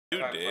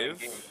time playing Dave?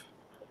 games.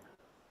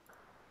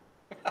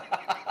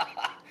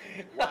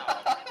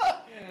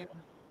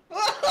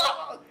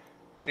 Wow.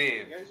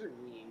 Dave, You guys are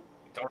mean.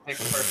 don't take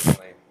it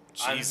personally.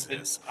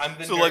 Jesus. I'm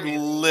the So, like,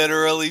 nerdiest.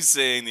 literally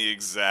saying the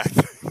exact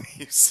thing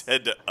you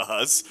said to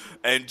us,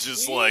 and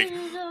just, like,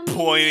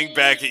 pointing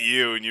back at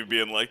you, and you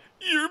being like,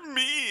 "You're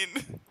mean."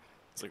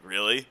 It's like,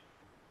 really?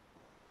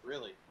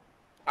 Really?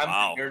 I'm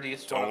Wow. the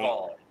nerdiest one of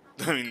all.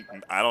 I mean,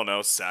 I don't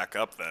know. Sack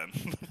up then.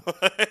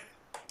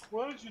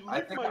 Why don't you I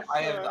lick think my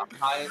I am sack? the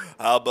highest.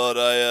 How about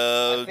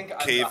I think I'm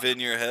cave the- in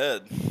your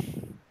head?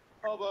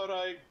 How about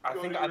I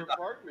go think to I'm your the-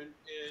 apartment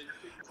and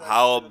take a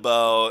How drive?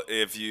 about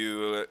if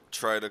you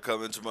try to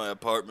come into my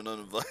apartment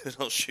uninvited,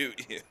 I'll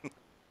shoot you?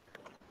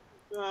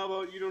 How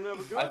about you don't have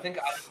a gun? I think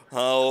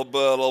How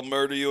about I'll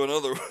murder you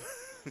another one?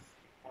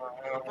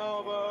 How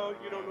about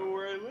you don't know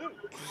where I live?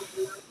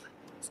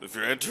 So if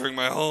you're entering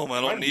my home, I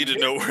don't need to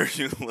know where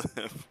you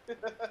live.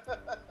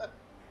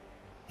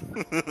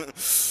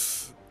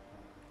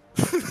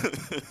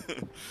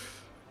 I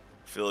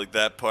feel like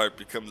that part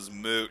becomes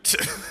moot.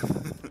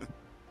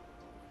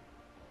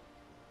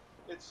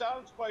 It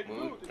sounds quite Moot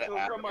moot to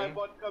until from my African.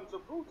 butt comes a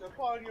boot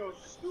upon your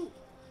stoop.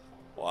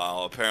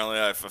 Wow, apparently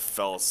I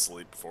fell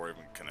asleep before I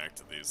even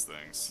connected these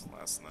things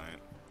last night.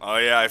 Oh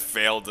yeah, I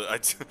failed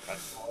it.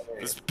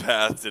 This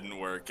path didn't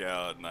work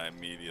out, and I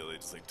immediately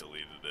just like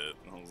deleted it.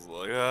 I was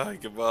like, I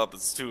give up.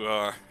 It's too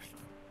hard.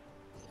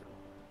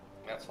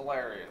 That's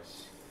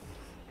hilarious.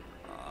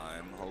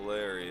 I'm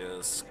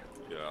hilarious.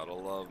 Gotta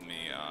love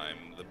me.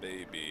 I'm the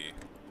baby.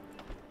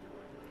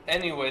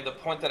 Anyway, the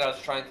point that I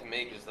was trying to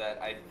make is that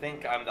I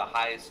think I'm the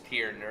highest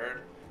tier nerd,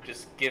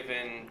 just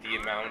given the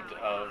amount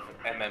of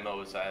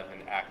MMOs I have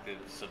an active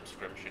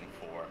subscription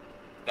for.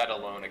 That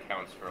alone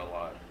accounts for a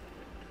lot.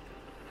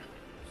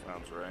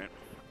 Sounds right.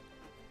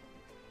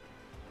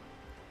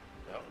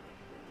 Yep.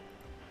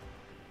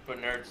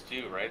 But nerds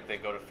do, right? They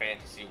go to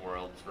fantasy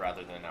worlds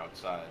rather than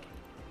outside.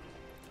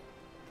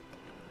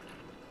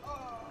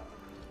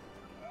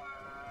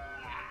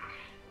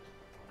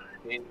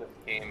 Dave just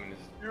came and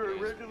You're a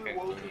regular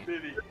Walter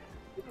Bitty.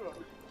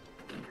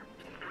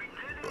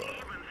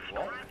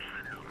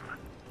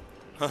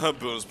 What?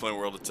 Boone's playing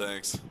World of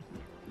Tanks.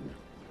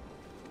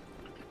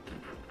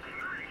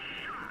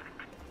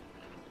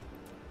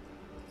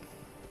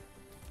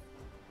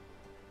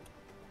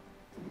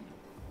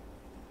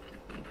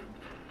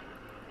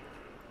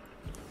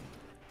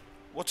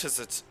 What is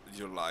it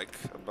you like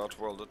about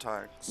World of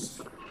Tanks?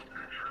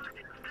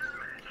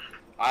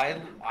 I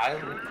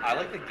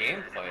like the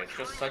gameplay. It's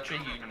just such a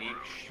unique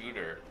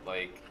shooter.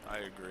 Like, I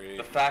agree.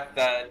 the fact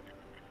that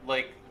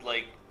like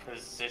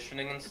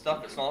positioning and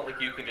stuff, it's not like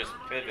you can just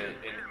pivot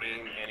and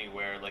aim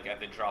anywhere like at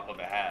the drop of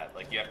a hat.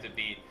 Like, you have to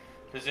be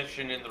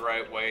positioned in the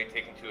right way,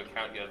 take into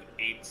account you have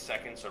 8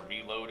 seconds of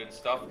reload and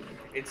stuff.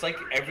 It's like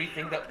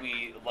everything that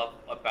we love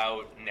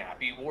about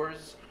Nappy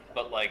Wars,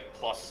 but like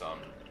plus some.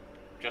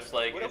 Just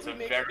like What it's if a we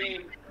make very a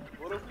game?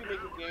 What if we make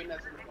a game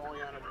that's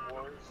Napoleon of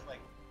Wars, like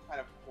kind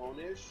of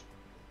clone-ish,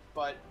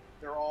 but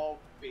they're all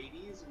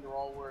babies and they're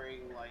all wearing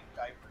like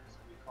diapers,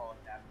 and we call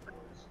it Nappy Wars.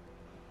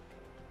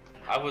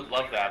 I would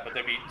love that, but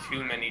there'd be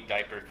too many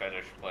diaper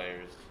fetish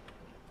players.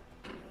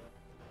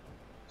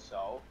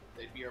 So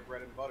they'd be our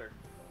bread and butter.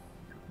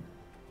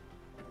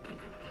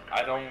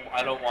 I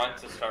don't want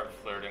to start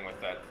flirting with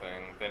that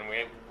thing. Then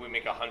we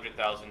make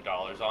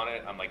 $100,000 on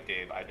it. I'm like,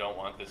 Dave, I don't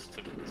want this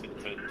to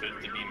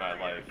be my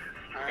life.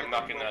 Alright, I'm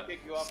not then gonna we'll kick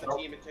you off the sell-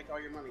 team and take all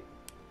your money.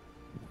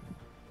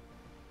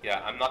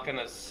 Yeah, I'm not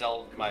gonna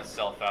sell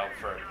myself out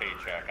for a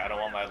paycheck. I don't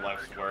want my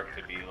life's work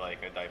to be like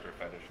a diaper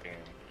fetish game.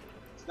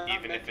 It's not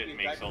Even meant if to it be a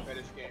makes diaper a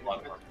fetish game. lot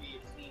It's more.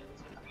 meant to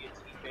be a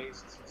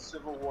team-based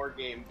Civil War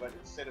game, but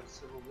instead of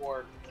Civil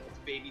War, it's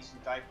babies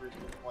in diapers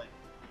with like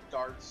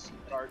darts,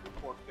 dart and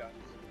pork guns,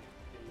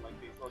 and like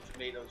they throw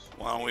tomatoes.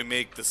 Why don't we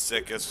make the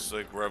sickest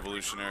like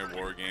revolutionary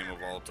war game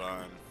of all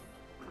time?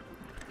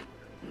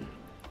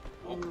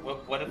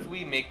 What if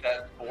we make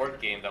that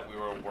board game that we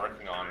were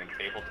working on in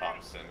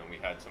Tabletop Sim and we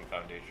had some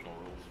foundational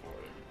rules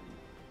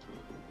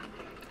for it?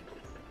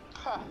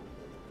 Ha!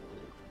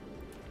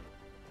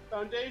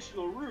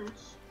 Foundational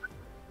roots?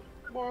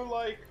 More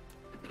like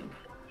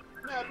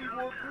Nappy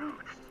War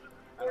roots.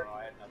 I don't know,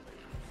 I had nothing.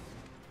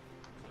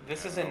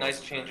 This is a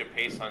nice change of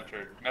pace,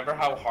 Hunter. Remember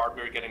how hard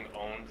we were getting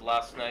owned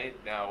last night?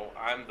 Now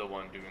I'm the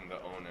one doing the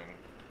owning.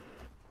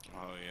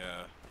 Oh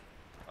yeah.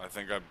 I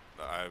think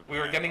I We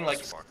were getting like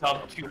fucking sub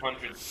up.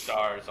 200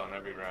 stars on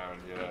every round,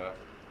 yeah.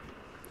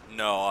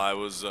 No, I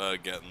was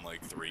getting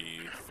like 3,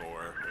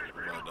 4,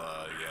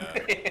 but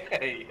yeah.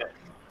 Yeah,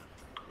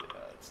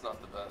 it's not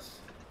the best.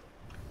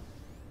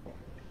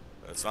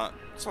 It's not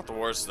the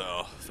worst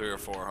though. 300 or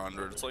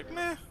 400. It's like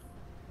meh.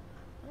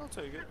 I'll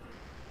take it.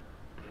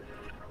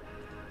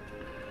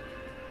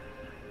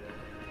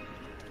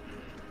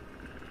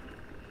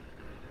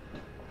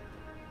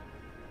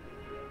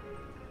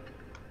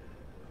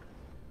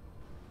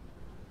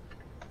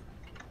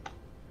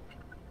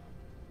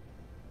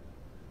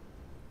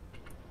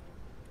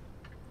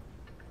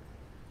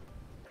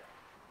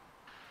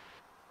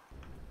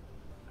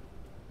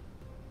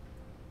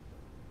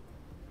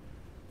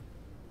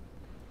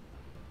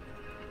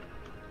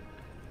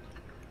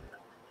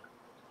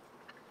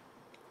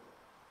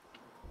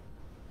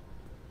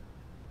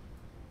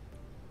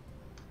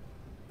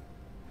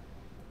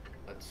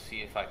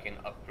 see if I can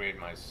upgrade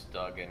my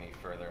Stug any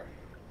further.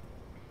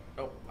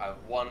 Nope, I have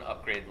one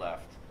upgrade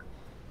left.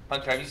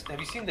 Hunter, have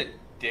you seen the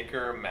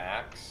Dicker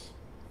Max?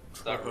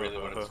 Is that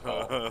really what it's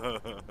called?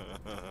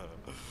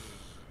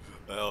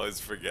 I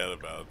always forget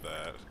about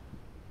that.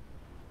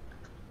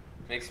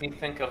 Makes me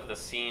think of the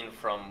scene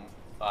from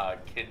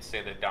Kids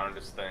Say the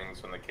Darndest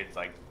Things when the kid's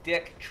like,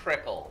 Dick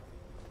Trickle.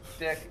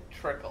 Dick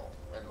Trickle.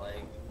 And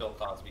like, Bill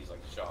Cosby's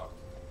like shocked.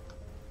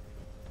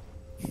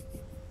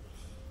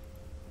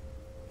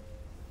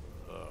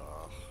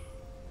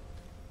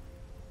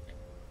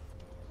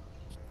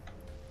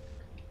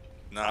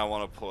 Now I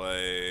want to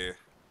play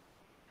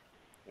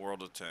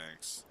World of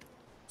Tanks.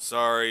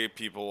 Sorry,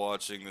 people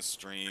watching the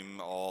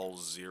stream, all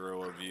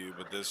 0 of you,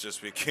 but this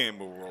just became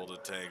a World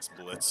of Tanks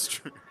Blitz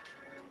stream.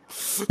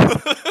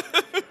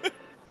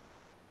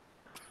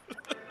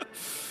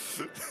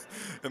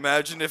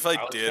 Imagine if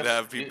I did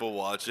have people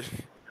watching.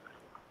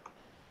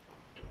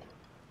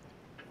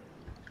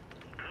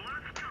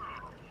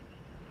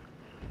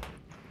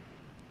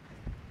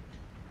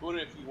 But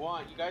if you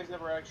want, you guys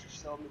never actually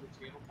show me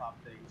the tabletop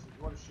things. If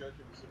you want to show it to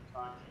me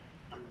sometime,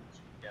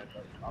 yeah,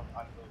 but I'll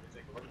really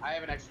take a look. I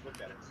haven't actually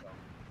looked at it, so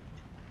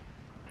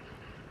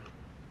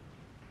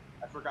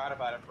I forgot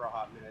about it for a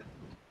hot minute.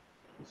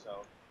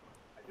 So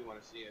I do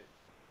want to see it.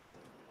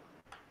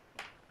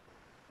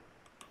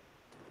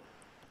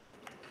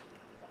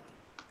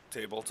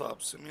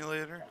 Tabletop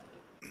simulator?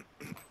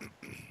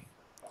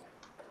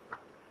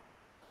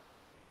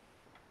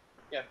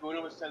 Yeah,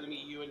 Bruno was telling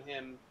me you and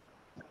him,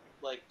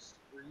 like,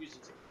 we're using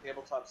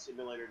tabletop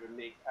simulator to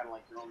make kind of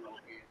like your own little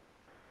game.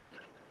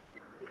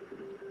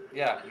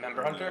 Yeah,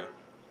 remember Hunter?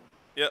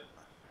 Yep.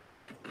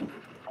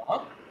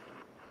 Huh?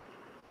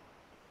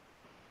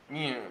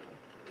 Yeah.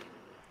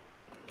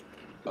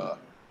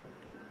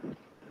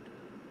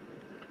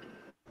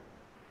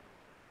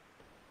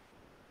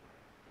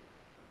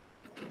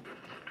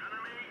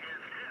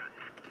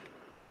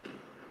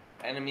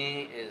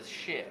 Enemy is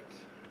shit.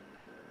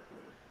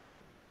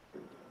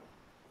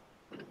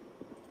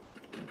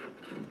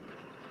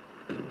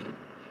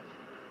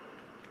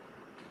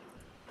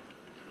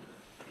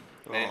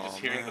 Man, just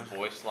hearing the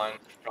voice line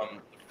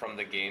from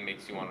the game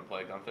makes you want to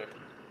play, Gunther.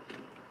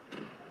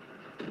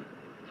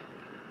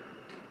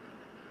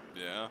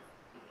 Yeah.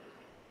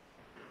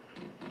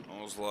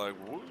 I was like,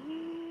 woo.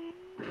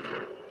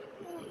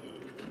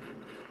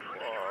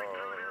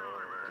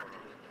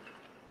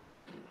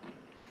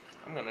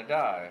 I'm gonna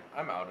die.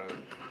 I'm out of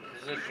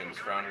position,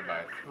 surrounded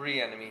by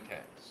 3 enemy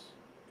tanks.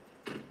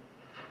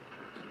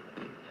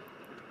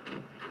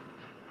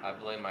 I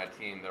blame my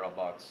team, they're all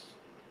bots.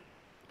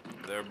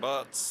 They're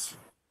butts.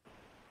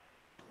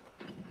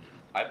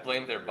 I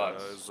blame their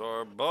butts. Guys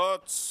are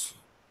butts.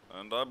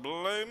 And I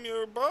blame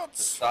your The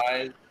butts.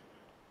 size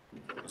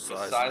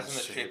and the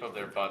shape of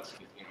their butts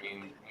doesn't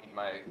mean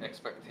my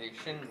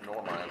expectation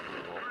nor my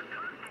approval.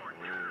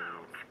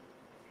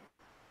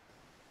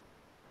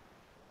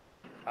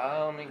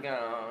 I'll be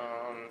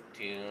gone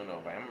till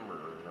November.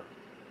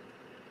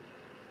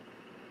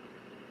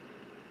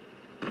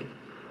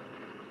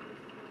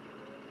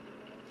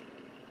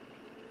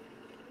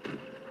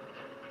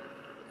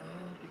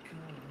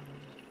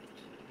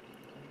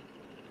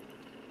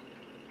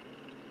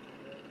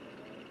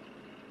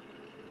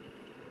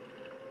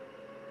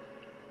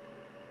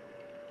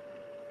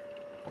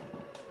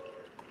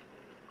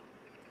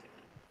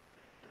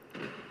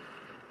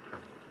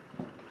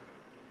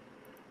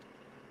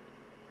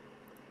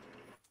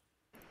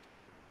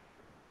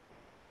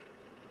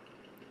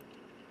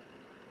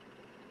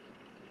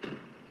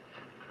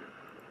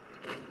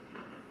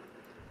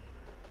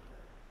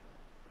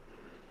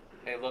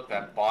 Hey, look,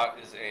 that bot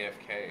is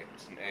AFK.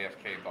 It's an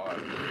AFK bot.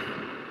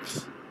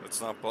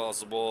 It's not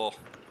possible.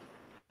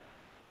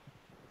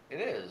 It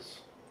is.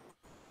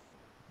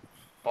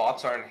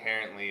 Bots are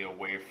inherently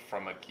away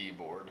from a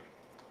keyboard.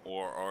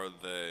 Or are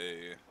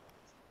they...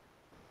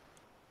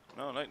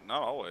 No,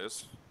 not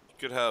always. You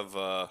could have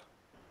a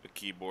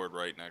keyboard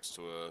right next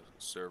to a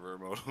server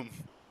modem.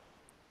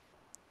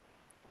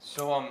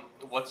 So,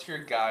 what's your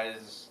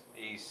guys'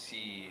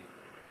 AC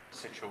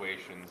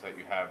situations that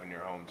you have in your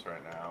homes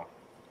right now?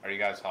 Are you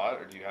guys hot,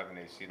 or do you have an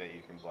AC that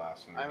you can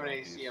blast? I have an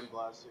AC I'm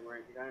blasting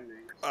right behind me.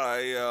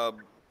 I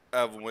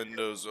have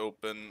windows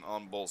open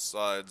on both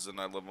sides, and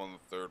I live on the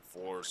 3rd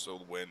floor, so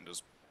the wind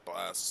just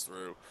blasts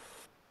through.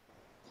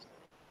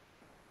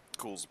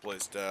 Cools the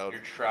place down.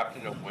 You're trapped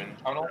in a wind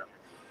tunnel?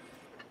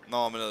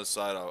 No, I'm in a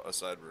side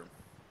room.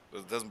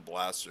 It doesn't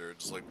blast her,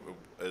 it's like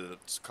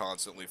it's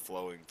constantly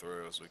flowing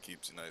through, so it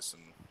keeps you nice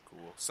and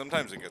cool.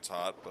 Sometimes it gets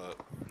hot, but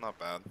not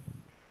bad.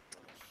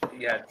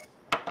 Yeah,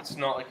 it's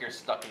not like you're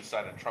stuck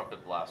inside a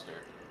trumpet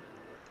blaster.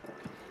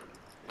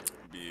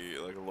 Be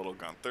like a little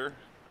Gunther.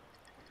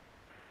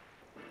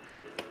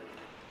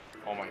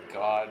 Oh my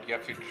god, you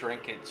have to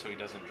drink it so he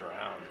doesn't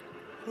drown.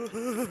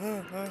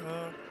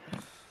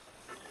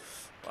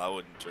 I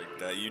wouldn't drink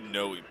that. You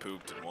know he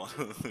pooped in one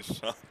of the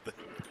shot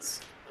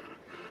things.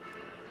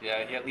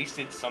 Yeah, he at least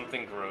did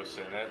something gross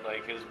in it.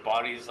 Like his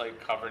body's like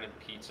covered in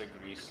pizza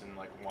grease and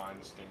like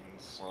wine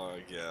stains.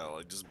 Like, yeah,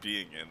 like just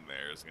being in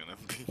there is gonna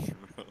be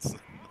gross.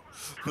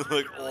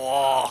 Like,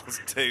 oh,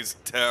 this tastes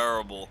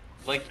terrible.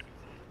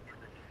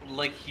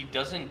 Like he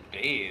doesn't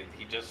bathe.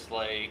 He just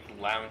like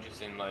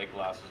lounges in like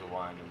glasses of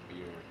wine and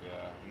beer.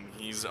 Yeah. And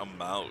he's a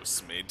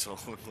mouse made to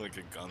look like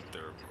a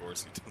Gunther. Of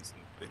course, he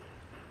doesn't bathe.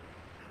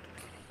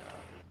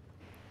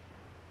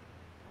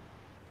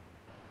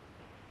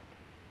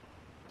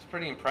 It's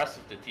pretty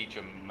impressive to teach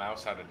a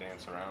mouse how to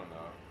dance around,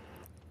 though.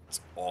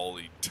 It's all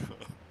he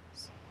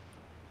does.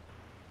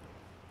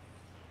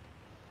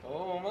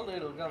 Oh, my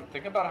little gun.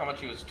 Think about how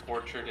much he was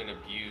tortured and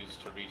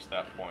abused to reach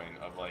that point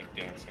of like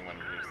dancing when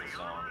he hears the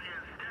song.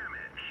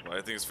 Well,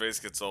 I think his face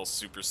gets all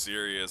super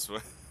serious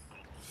when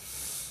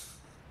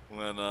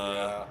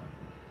Yeah.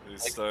 they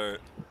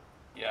start.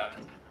 Yeah,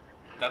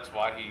 that's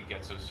why he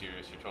gets so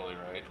serious. You're totally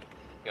right.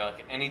 Yeah,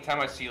 like anytime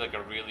I see like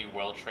a really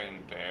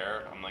well-trained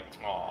bear, I'm like,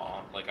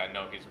 aw, like I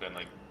know he's been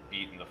like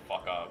beaten the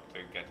fuck up to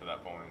get to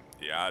that point.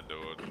 Yeah,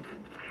 dude.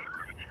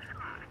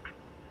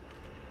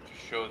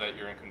 To show that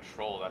you're in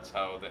control, that's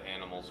how the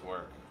animals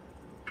work.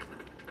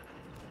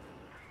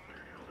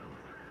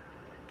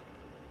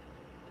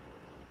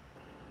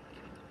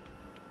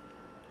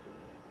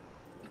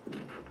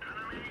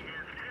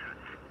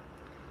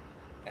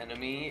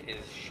 Enemy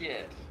is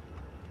shit.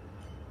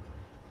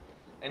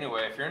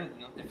 Anyway,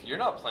 if you're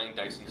not playing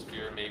Dyson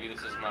Sphere, maybe this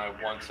is my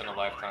once in a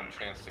lifetime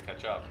chance to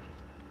catch up.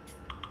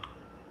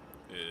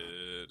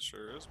 It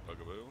sure is,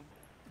 Bugaboo.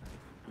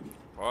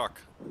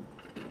 Fuck.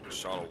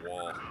 Shot a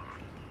wall.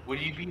 Would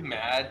you be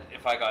mad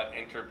if I got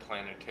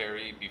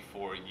interplanetary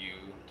before you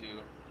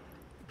do?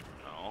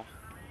 No.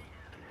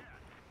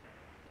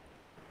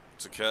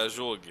 It's a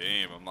casual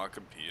game. I'm not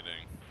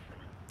competing.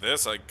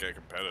 This I get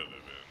competitive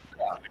in.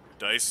 Yeah.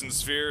 Dyson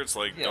Sphere, it's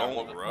like, Yeah, don't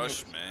well,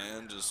 rush,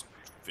 man. Just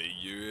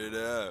figure it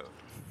out.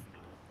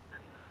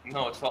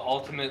 No, it's the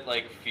ultimate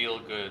like feel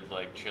good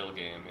like chill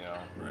game, you know.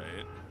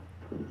 Right?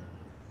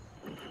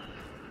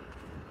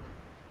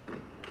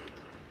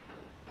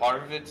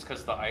 Part of it's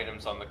because the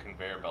items on the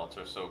conveyor belts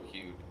are so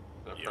cute.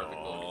 They're perfect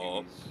little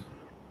Yup.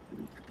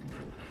 cuties.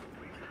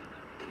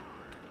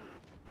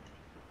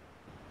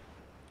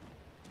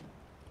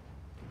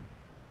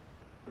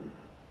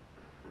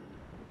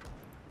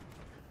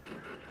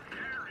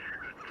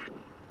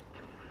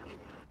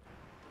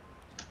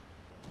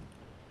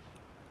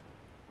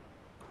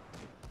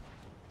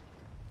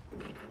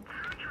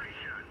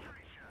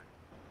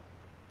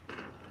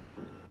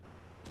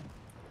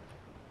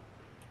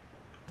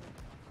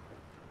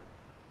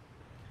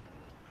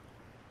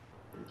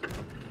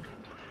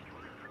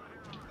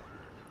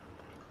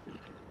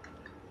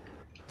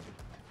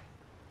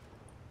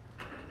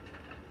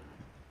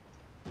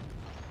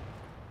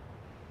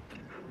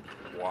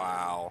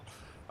 Wow.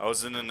 I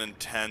was in an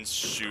intense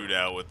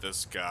shootout with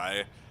this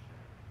guy,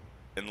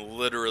 and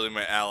literally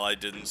my ally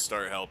didn't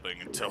start helping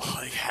until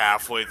like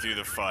halfway through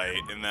the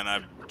fight, and then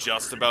I'm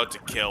just about to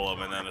kill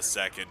him, and then a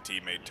second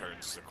teammate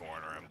turns the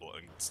corner and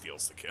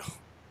steals the kill.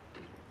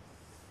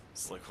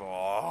 It's like,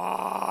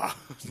 oh,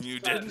 you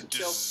didn't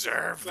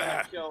deserve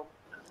that. You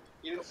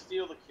didn't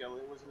steal the kill,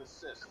 it was an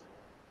assist.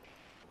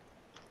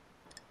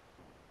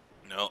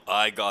 No,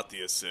 I got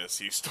the assist,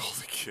 you stole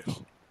the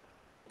kill.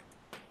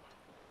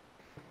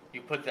 You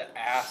put the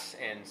ass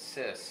and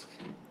cyst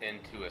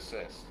into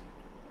assist.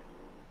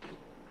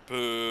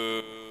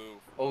 Boo.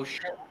 Oh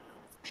shit.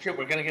 Shit,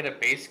 we're gonna get a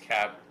base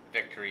cap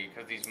victory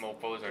because these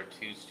mofos are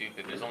too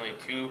stupid. There's only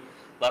 2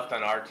 left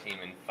on our team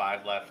and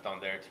 5 left on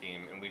their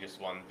team, and we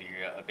just won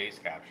the base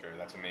capture.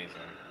 That's amazing.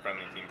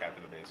 Friendly team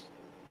capture the base.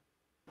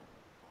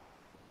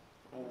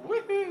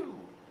 Woohoo!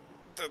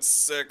 That's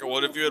sick.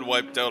 What if you had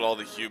wiped out all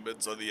the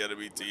humans on the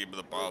enemy team and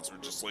the bots were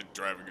just like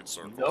driving in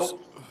circles?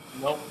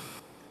 Nope.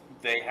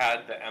 They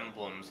had the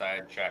emblems I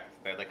had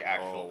checked. They had like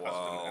actual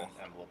custom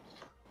emblems.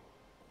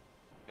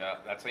 Yeah,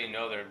 that's how you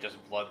know they're just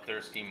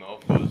bloodthirsty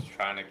mofos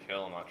trying to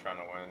kill, not trying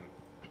to win.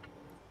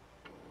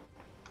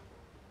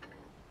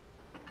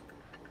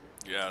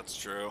 Yeah, it's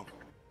true.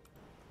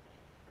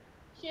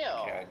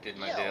 Kill. Yeah, I did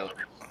my daily.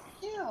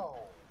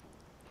 Kill.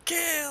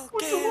 Kill,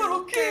 With the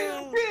world,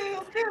 kill.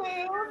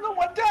 No,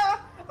 I die.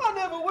 I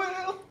never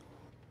will.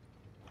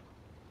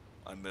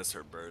 I miss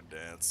her bird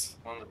dance.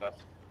 One of the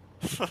best.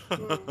 I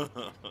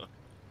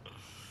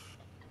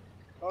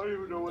don't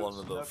even know One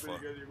of the what's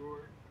happening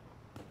anymore.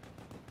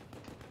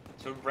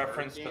 It's a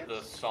reference to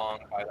the song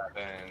by that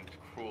band,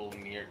 Cruel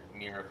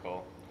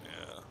Miracle.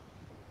 Yeah.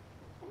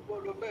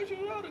 Oh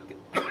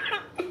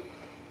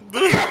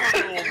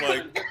Oh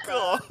my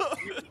god.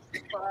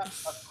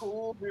 A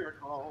cool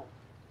miracle.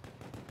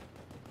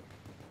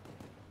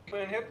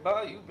 Been hit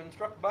by, you've been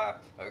struck by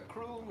a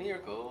cruel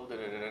miracle.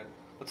 Da-da-da-da.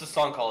 What's the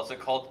song called? Is it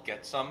called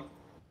Get Some?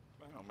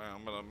 Wow.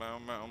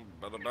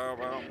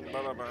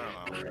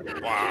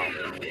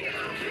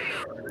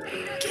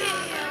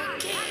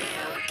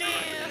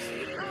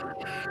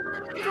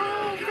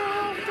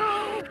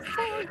 Go.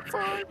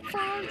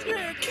 Fight.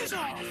 Yeah, kiss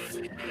off.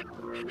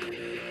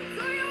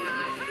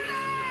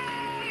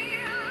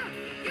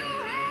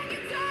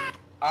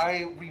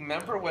 I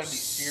remember when we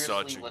Such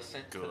seriously a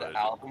listened to good the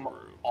album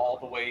group. all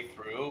the way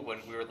through when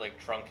we were like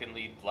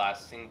drunkenly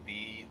blasting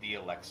the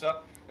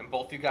Alexa, and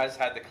both you guys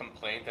had the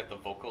complaint that the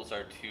vocals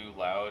are too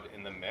loud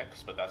in the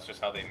mix, but that's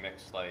just how they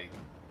mix like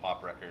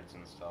pop records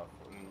and stuff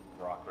and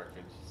rock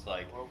records. It's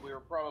like, Well, we were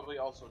probably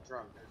also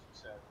drunk, as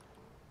you said.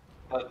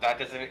 but that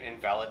doesn't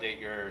invalidate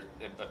your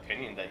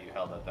opinion that you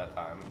held at that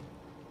time.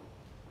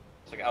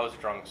 It's like I was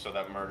drunk, so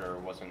that murder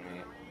wasn't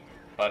me.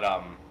 But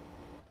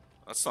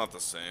That's not the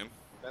same.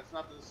 That's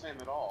not the same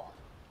at all.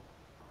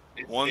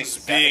 One's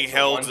it's being a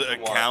held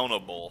one-to-one.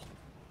 accountable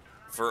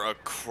for a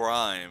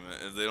crime.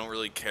 They don't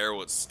really care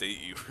what state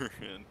you were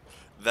in.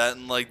 That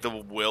and like the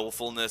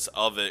willfulness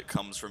of it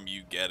comes from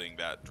you getting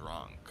that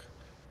drunk.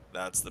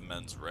 That's the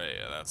mens rea.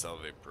 That's how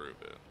they prove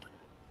it.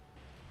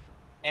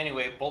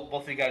 Anyway, both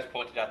of you guys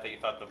pointed out that you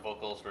thought the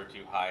vocals were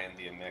too high in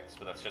the mix,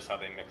 but that's just how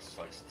they mix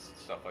like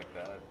stuff like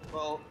that.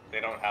 Well, They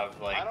don't have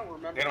like I don't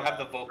remember. they don't that. have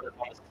the vocals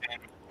on the same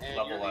And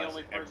level you're the as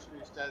only person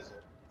who says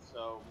it,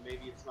 so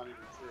maybe it's not even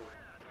true.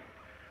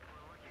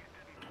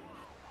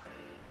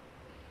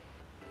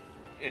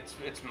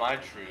 It's my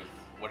truth.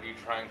 What are you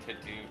trying to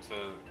do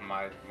to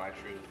my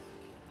truth?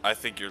 I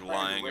think you're Trying to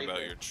lying rape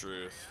about it. your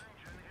truth.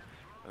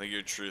 I think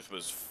your truth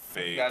was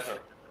You fake. guys are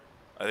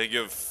I think you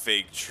have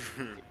fake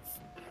truth.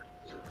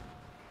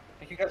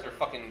 I think you guys are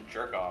fucking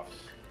jerk offs.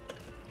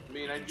 I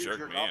mean, I You do jerk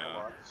jerk me off out. a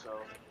lot, so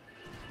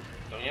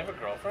Don't you have a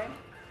girlfriend?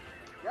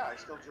 yeah, I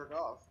still jerk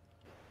off.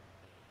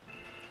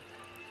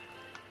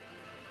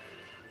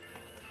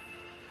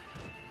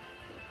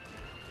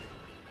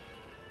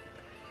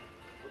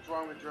 What's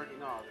wrong with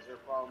jerking off? Is there a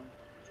problem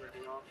with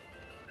jerking off?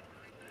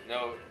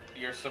 No,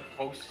 you're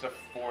supposed to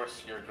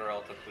force your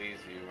girl to please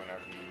you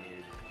whenever you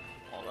need.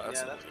 Oh,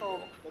 that's yeah, that's illegal.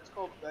 called. That's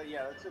called.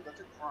 Yeah, that's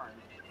a crime.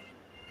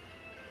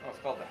 Oh, it's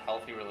called a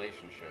healthy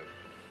relationship.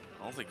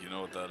 I don't think you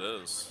know what that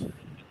is.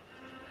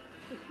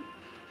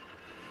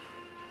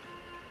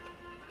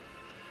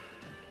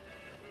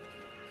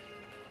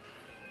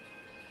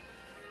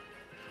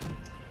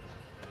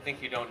 I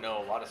think you don't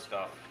know a lot of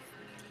stuff.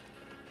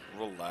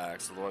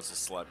 Relax, otherwise I'll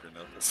slap your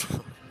nipples.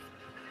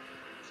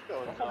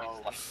 Still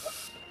no.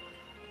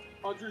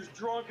 Andrew's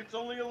drunk. It's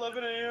only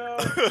 11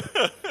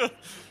 a.m.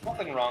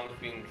 Nothing wrong with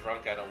being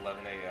drunk at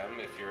 11 a.m.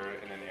 if you're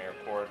in an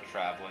airport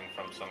traveling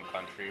from some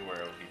country where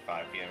it would be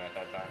 5 p.m. at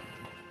that time.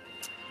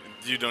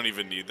 You don't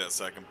even need that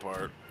second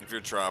part. If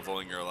you're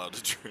traveling, you're allowed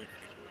to drink.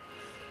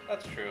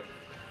 That's true.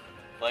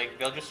 Like,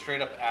 they'll just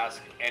straight up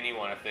ask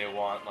anyone if they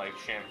want, like,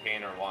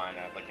 champagne or wine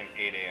at, like, an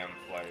 8 a.m.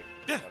 flight.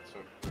 Yeah. That's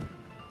what...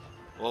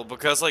 Well,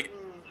 because, like,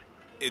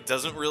 it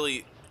doesn't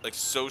really... Like,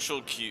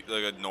 social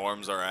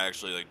norms are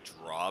actually, like,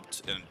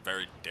 dropped and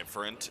very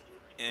different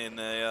in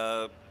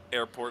a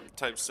airport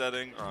type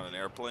setting or on an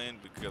airplane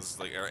because,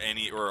 like,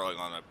 or like,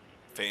 on a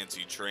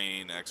fancy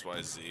train,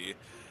 XYZ.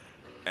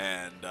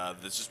 And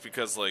that's just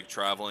because, like,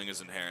 traveling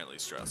is inherently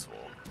stressful.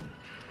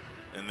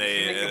 And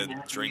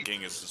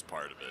drinking is just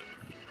part of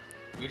it.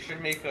 We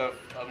should make a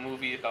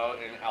movie about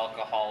an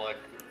alcoholic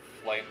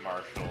flight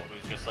marshal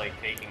who's just, like,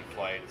 taking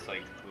flights,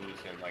 like,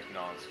 boozing, like,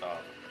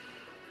 non-stop.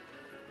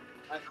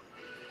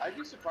 I'd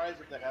be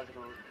surprised if that hasn't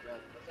already done.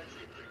 That's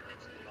actually a pretty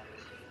good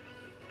premise.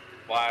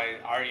 Why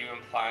are you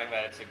implying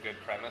that it's a good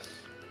premise?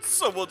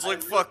 Someone's,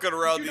 like, fucking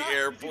around the Did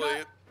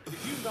airplane.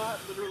 you not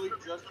literally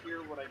just hear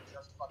what I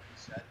just fucking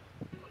said?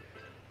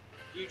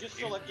 You just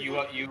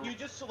you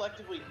just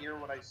selectively hear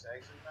what I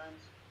say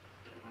sometimes?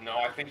 No,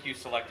 I think you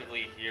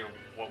selectively hear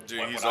what.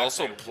 Dude, what he's I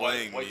also say,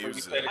 playing what you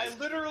music. said I is-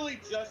 literally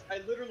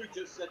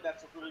just said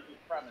that's a really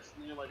good premise,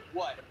 and you're like,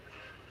 what?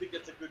 I think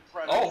that's a good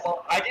premise. Oh,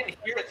 well, I didn't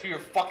hear it through your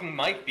fucking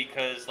mic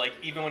because, like,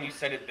 even when you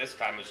said it this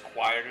time, it was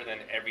quieter than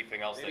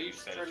everything else Maybe that you you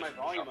should said. turn It's my just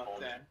volume up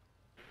shuffled. then.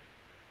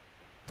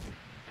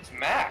 It's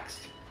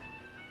maxed.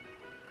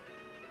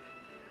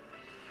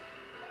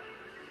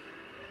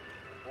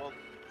 Well,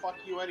 fuck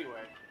you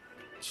anyway.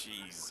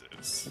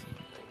 Jesus.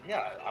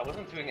 Yeah, I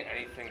wasn't doing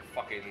anything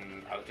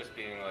fucking. I was just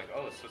being like,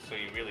 oh, so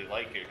you really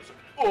like it. It's like,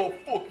 oh,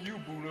 fuck you,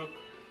 Buddha.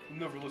 You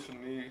never listen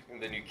to me.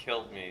 And then you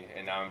killed me,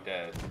 and now I'm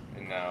dead.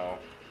 And now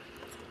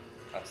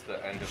that's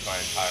the end of my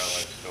entire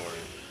life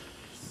story.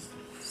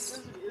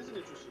 It is an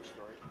interesting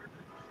story.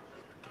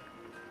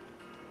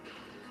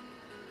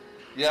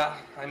 Yeah,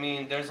 I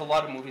mean, there's a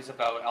lot of movies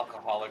about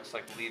alcoholics,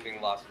 like, leaving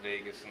Las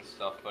Vegas and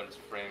stuff, but it's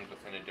framed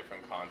within a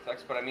different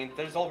context. But, I mean,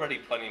 there's already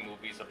plenty of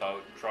movies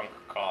about drunk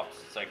cops.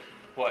 It's like,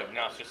 what,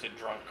 now it's just a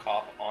drunk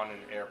cop on an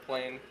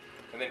airplane?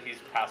 And then he's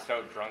passed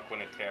out drunk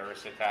when a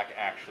terrorist attack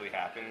actually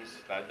happens?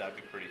 That'd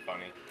be pretty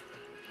funny.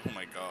 Oh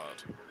my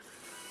god.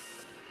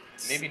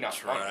 Maybe not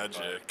funny, but-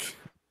 tragic.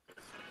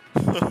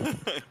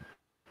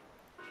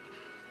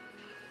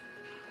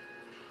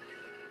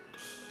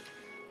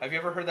 Have you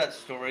ever heard that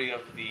story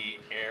of the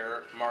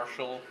air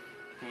marshal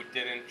who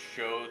didn't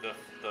show the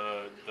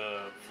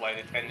flight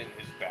attendant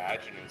his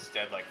badge and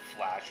instead, like,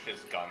 flashed his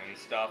gun and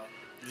stuff?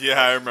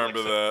 Yeah, I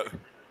remember that.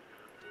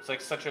 It's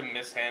like such a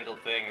mishandled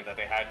thing that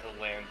they had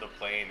to land the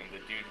plane and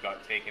the dude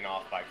got taken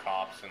off by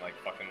cops and, like,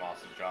 fucking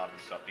lost his job and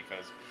stuff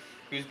because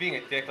he was being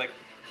a dick. Like,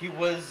 he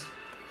was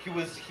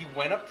he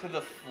went up to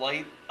the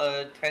flight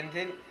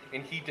attendant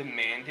and he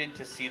demanded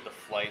to see the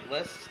flight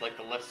list, like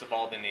the list of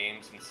all the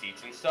names and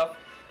seats and stuff.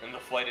 And the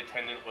flight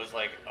attendant was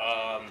like,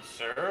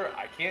 sir,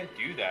 I can't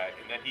do that.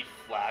 And then he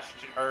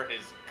flashed her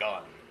his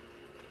gun.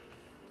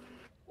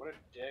 What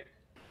a dick.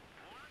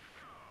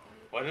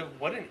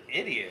 What an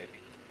idiot.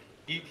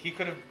 He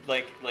could have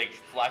like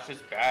flashed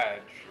his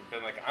badge and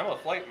been like, I'm a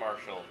flight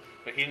marshal,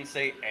 but he didn't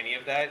say any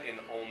of that and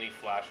only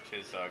flashed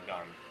his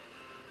gun.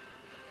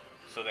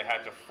 So they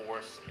had to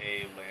force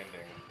a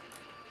landing.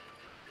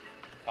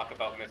 Talk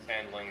about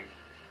mishandling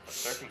a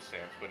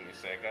circumstance, wouldn't you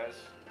say, guys?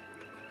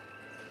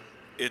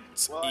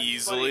 It's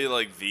easily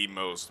like the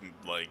most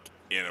like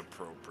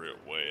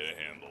inappropriate way to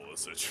handle the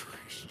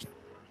situation.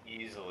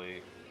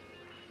 Easily.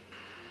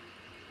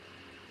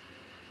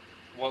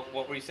 What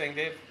were you saying,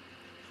 Dave?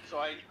 So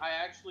I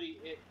actually,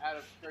 out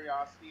of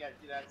curiosity, I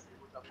did actually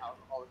look up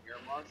alcoholic air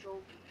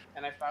marshal,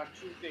 and I found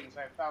two things.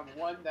 I found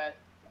one that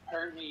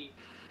apparently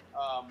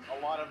a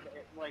lot of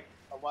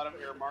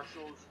air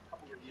marshals a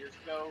couple of years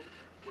ago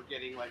were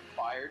getting like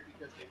fired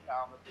because they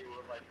found that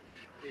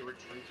they were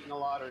drinking a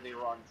lot or they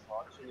were on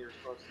drugs when they were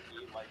supposed to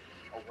be like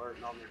alert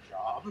and on their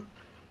job.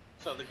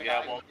 So the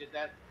guy who did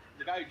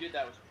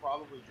that was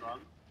probably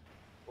drunk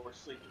or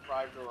sleep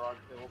deprived or on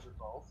pills or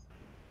both.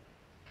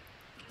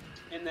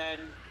 And then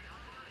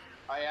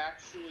I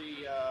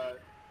actually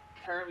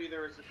apparently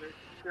there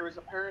was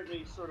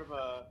apparently sort of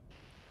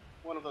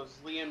one of those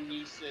Liam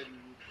Neeson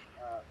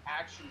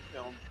action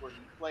films where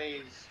he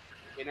plays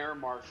an air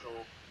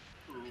marshal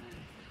who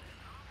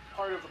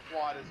part of the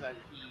plot is that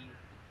he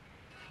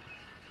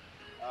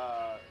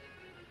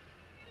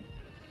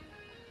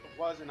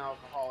was an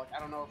alcoholic. I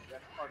don't know if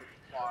that's part of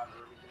the plot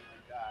or anything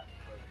like that,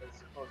 but it's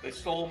supposed They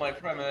stole my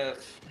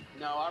premise.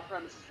 No, our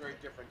premise is very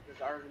different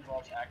because ours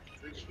involves active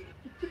drinking.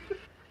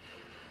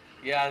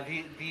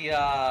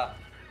 Yeah,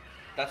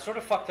 that's sort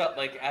of fucked up.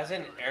 Like, as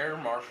an air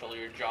marshal,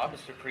 your job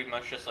is to pretty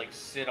much just like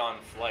sit on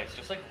flights,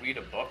 just like read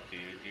a book, dude.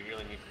 Do you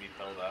really need to be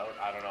filled out?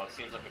 I don't know. It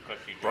seems like a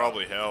cushy job.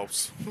 Probably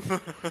helps.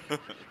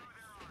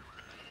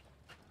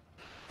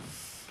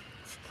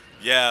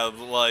 Yeah,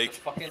 like,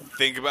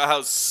 think about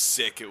how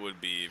sick it would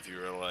be if you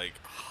were, like,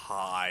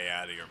 high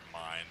out of your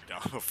mind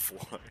down a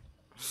flight.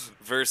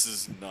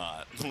 Versus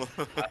not.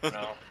 I don't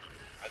know.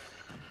 I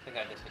think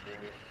I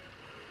disagree.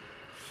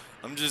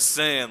 I'm just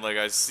saying, like,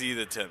 I see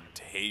the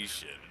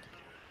temptation.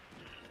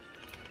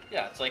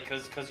 Yeah, it's like,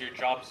 cause your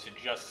job is to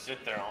just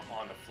sit there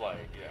on the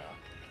flight, yeah.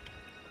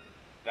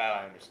 That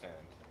I understand.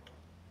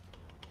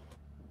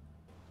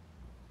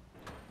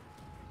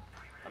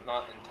 I'm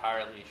not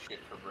entirely shit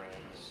for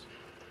brains.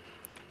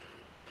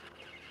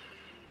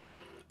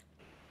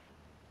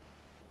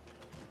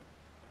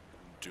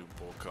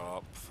 Doomple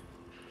cop.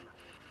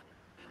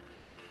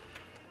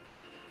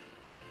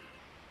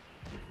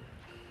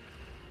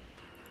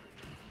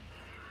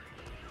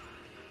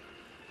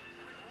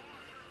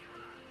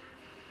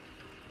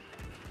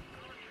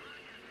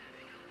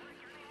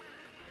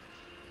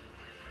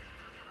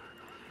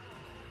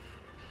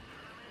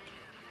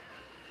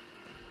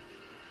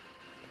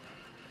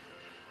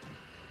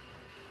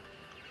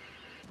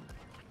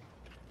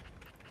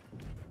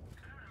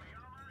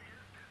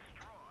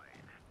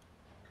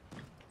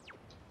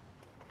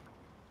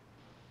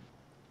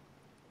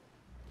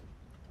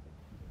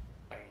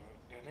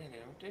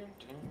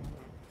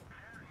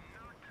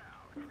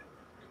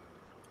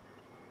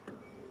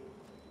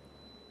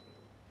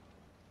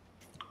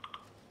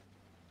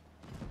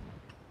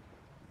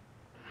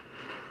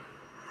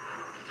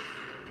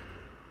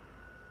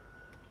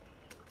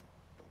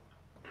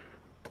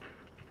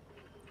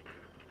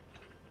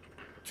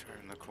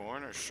 Turn the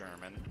corner,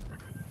 Sherman.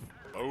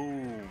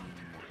 Boom.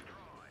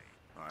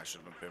 Oh, I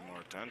should have been paying more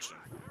attention.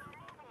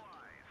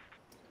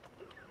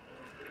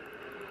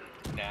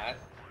 Nat.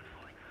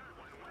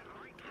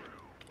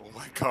 Oh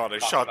my god, I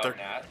shot their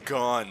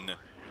gun.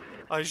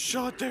 I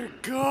shot their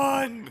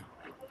gun!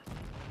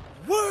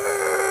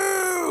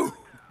 Woo!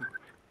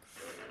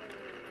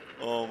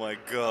 Oh my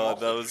god,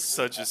 that was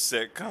such a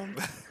sick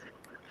comeback.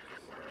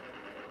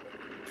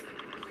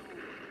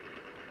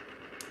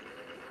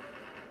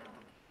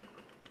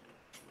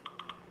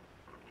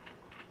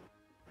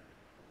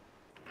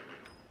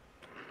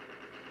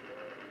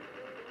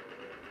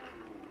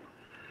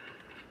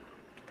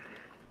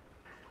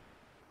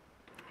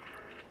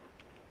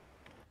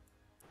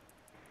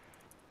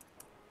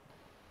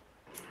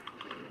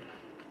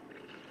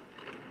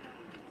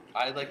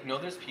 I like know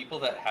there's people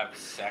that have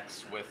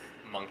sex with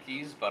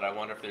monkeys, but I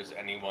wonder if there's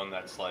anyone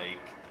that's like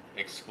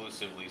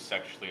exclusively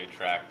sexually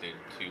attracted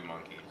to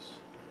monkeys.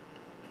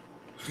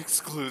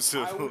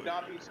 Exclusive. I would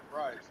not be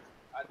surprised.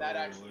 That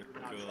actually would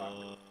not shock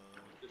me.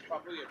 There's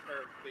probably a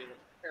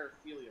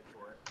paraphilia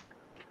for it.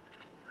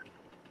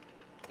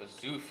 The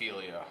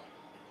zoophilia.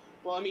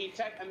 Well, I mean,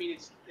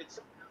 it's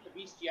the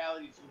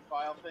bestiality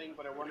zoophile thing,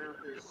 but I wonder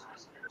if there's a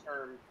specific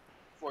term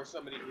for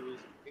somebody who is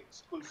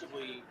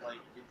exclusively like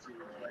into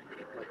like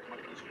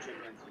monkeys or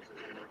chimpanzees or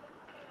something.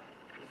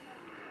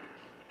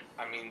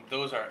 I mean,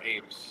 those are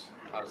apes.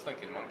 I was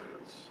thinking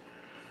monkeys.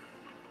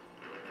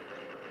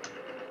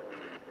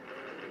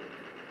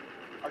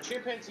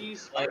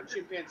 chimpanzees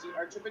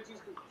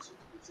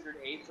considered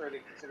apes, or are they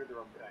considered their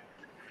own thing?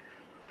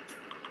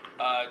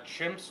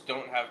 Chimps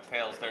don't have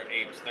tails. They're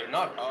apes. They're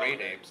not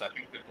great apes. I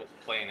think they're just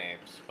plain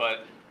apes.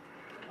 But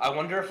I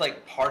wonder if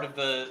like part of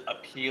the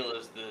appeal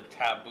is the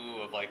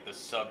taboo of like the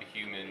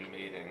subhuman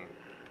mating.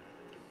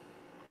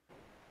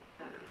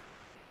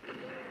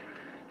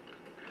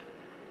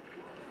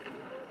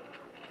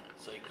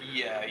 It's like,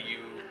 yeah,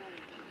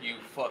 you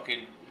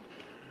fucking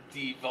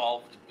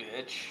devolved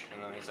bitch,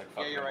 and then he's like,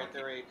 fuck. Yeah, you're right. Monkey.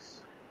 They're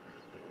apes.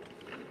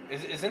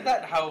 Isn't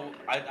that how?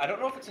 I don't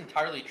know if it's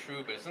entirely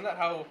true, but isn't that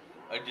how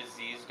a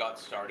disease got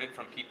started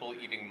from people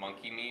eating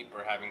monkey meat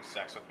or having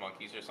sex with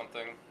monkeys or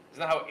something? Isn't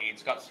that how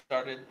AIDS got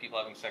started? People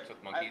having sex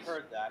with monkeys. I've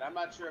heard that. I'm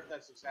not sure if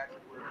that's exactly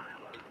where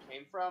it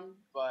came from,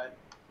 but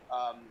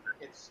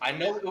it's. I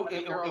know it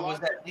was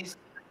at least.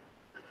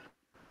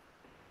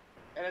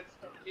 And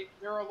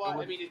there are a lot.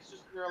 I mean, it's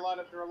just there are a lot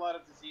of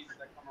diseases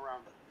that come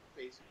around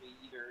basically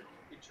either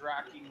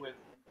interacting with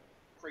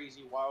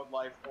crazy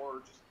wildlife or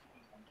just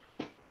eating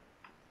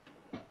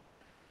them.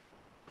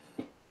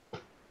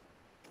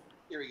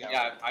 Here we go.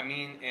 Yeah, I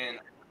mean,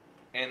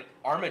 an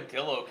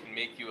armadillo can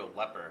make you a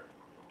leper.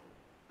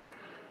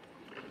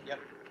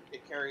 Yep,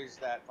 it carries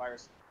that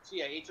virus. So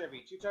yeah,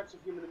 HIV. Two types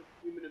of human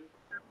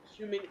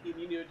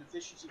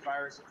immunodeficiency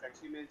virus affect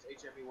humans.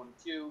 HIV-1 and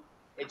 2.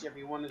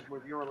 HIV-1 is more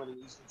virulent and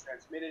easily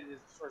transmitted. It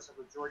is the source of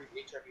the majority of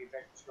HIV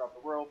infections throughout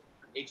the world.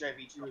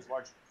 HIV-2 is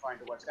largely confined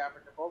to West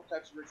Africa. Both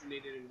types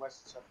originated in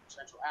West and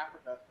Central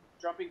Africa.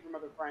 Jumping from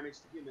other primates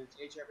to humans,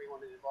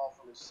 HIV-1 is evolved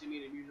from a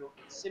simian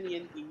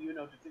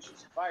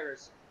immunodeficiency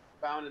virus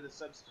found in the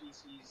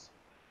subspecies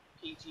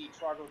PT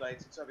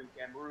troglodytes in southern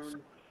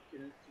Cameroon.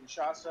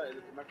 Kinshasa in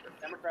the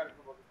Democratic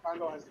Republic of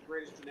Congo has the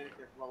greatest genetic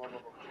difference.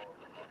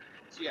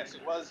 So yes,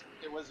 it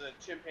was a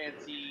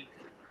chimpanzee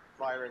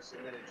virus,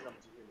 and then it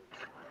jumped to humans.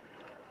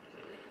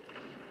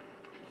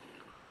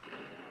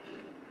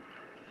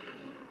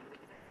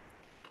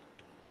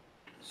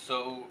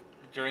 So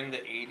during the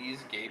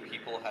 80s, gay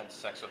people had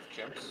sex with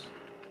chimps?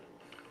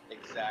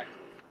 Exactly.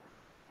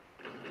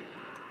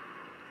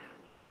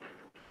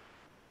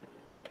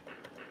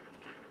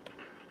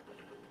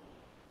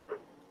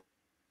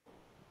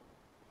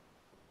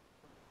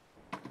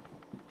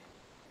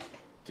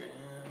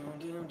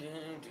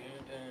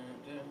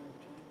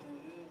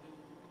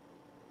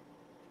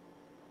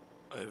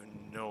 I have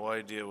no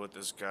idea what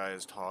this guy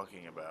is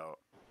talking about.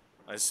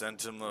 I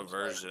sent him a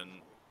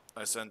version.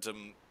 I sent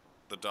him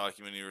the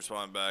document. He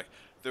responded back.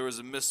 There was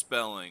a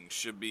misspelling.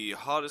 Should be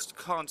hottest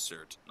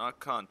concert, not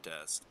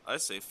contest. I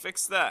say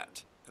fix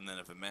that. And then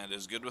if Amanda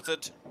is good with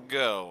it,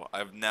 go.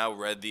 I've now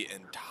read the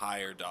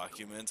entire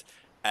document.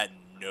 At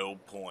no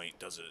point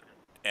does it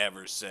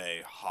ever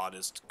say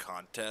hottest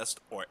contest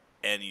or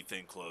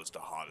anything close to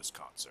hottest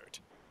concert.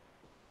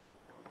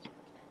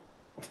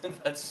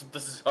 That's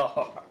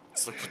bizarre.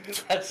 It's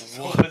like, that's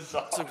so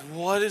bizarre. It's like,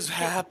 what is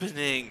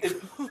happening?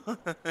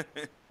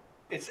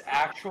 It's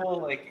actual,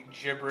 like,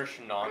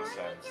 gibberish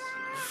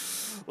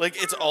nonsense. Like,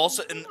 it's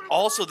also,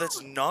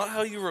 that's not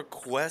how you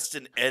request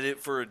an edit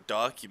for a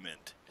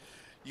document.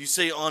 You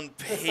say on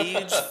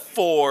page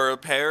 4,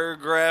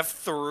 paragraph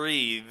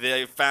 3,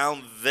 they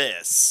found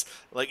this.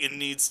 Like, it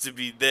needs to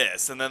be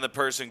this. And then the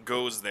person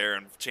goes there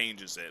and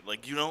changes it.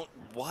 Like, you don't,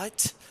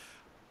 what?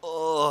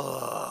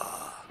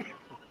 Ugh.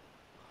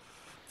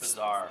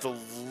 Bizarre. The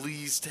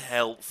least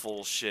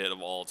helpful shit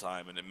of all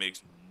time, and it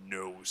makes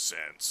no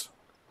sense.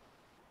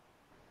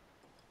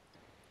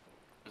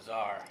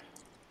 Bizarre.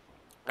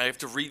 I have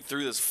to read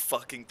through this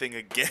fucking thing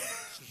again.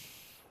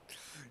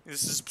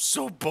 This is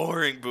so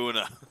boring,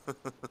 Boona.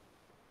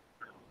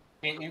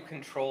 Can't you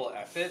control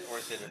F it, or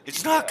is it a PDF?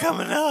 It's not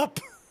coming up.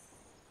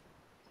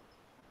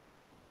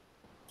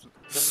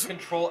 Does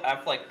control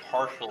F like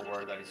partial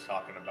word that he's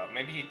talking about?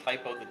 Maybe he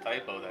typoed the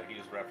typo that he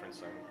was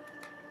referencing.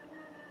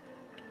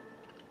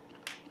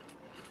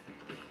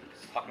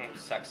 He's talking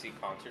sexy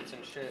concerts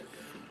and shit.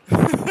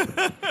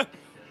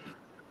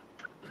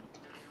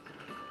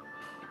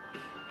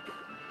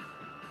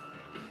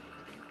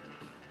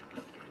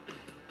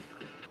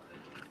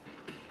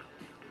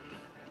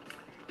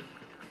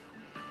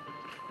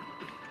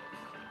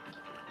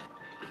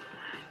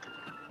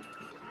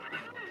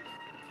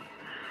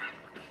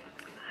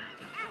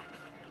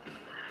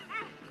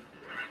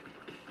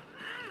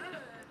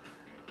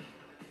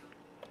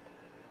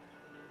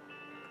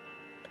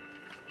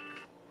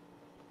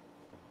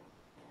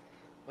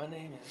 My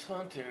name is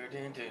Hunter.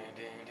 Dun, dun,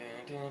 dun,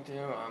 dun, dun,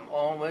 dun. I'm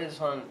always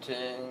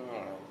hunting.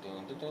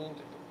 Dun, dun, dun, dun,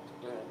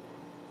 dun, dun.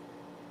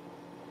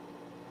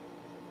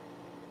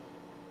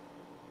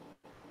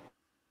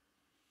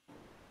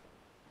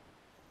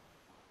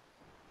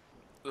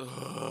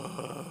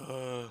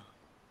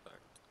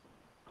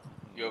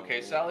 You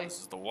okay, Sally? This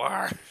is the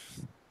worst.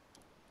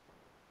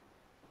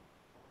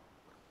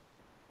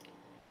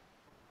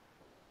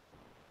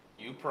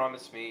 You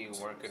promised me you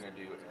weren't gonna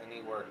do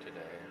any work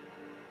today.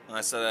 I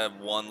said I have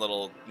one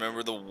little.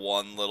 Remember the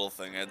one little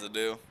thing I had to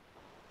do?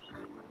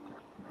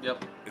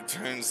 Yep. It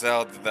turns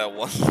out that that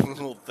one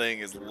little thing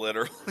is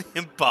literally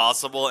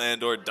impossible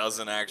and/or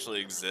doesn't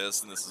actually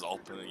exist, and this has all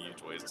been a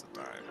huge waste of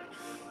time.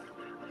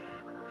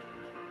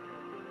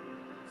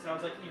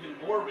 Sounds like even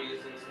more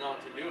reasons not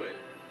to do it.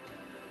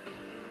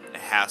 It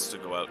has to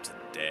go out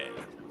today.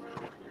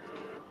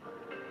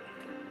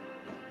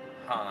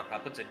 Huh,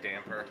 that puts a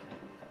damper.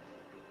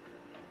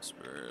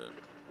 Spirit.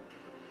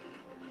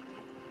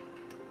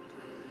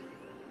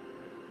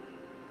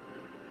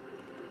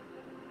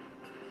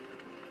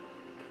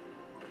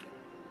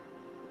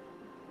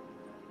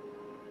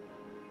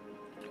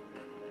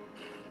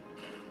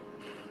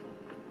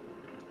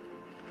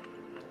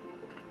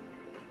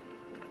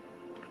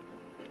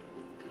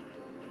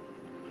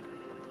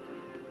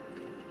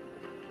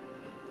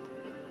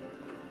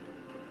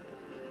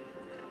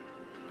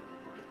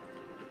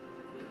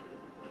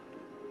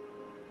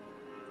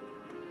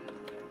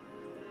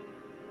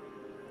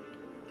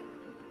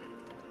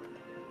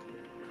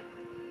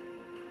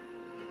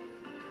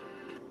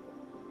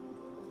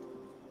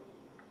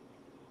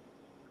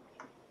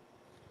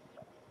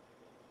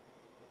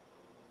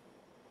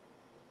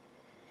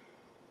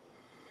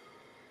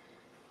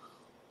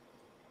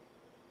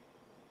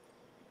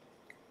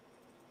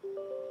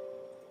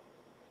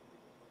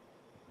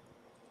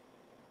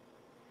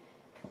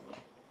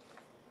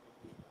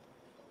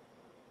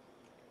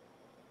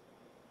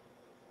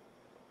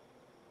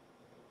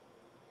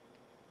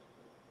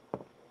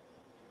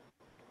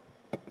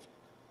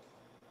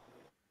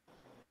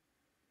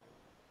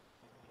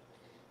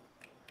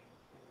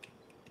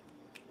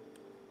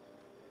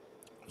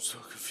 I'm so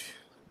confused.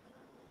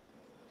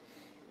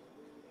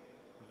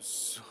 I'm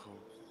so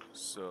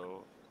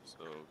confused.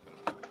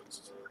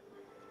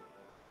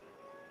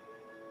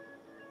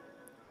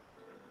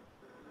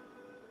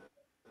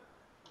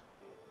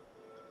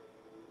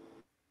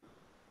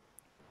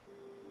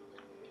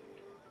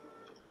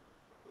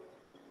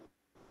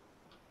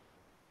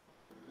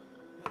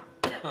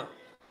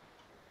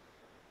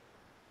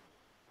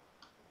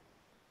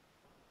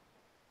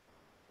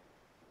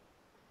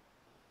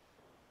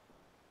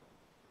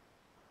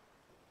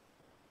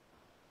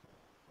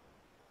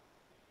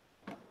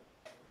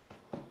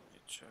 Let me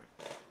check.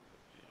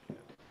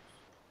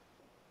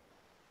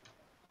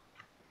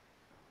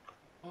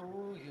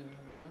 Oh, you're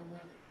a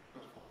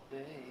beautiful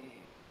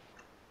day.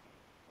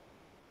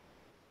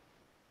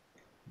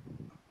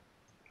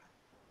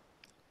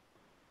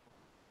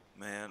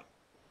 Man,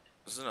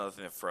 this is another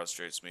thing that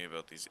frustrates me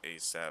about these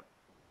ASAP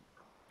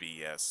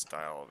BS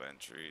style of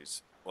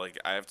entries. Like,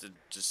 I have to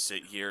just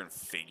sit here and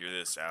figure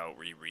this out,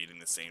 rereading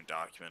the same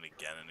document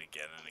again and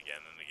again and again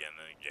and again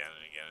and again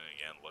and again and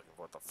again, looking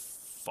for what the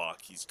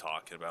fuck he's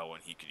talking about when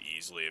he could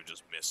easily have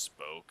just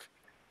misspoke.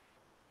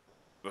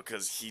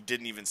 Because he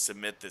didn't even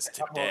submit this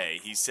today.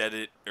 He said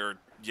it, or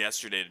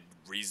yesterday, at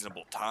a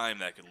reasonable time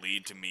that could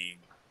lead to me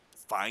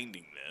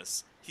finding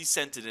this. He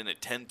sent it in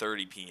at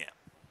 10:30 p.m.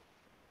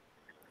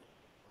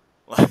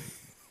 Like,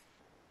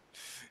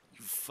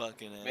 you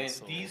fucking Man,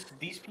 asshole.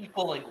 these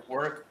people like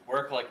work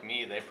like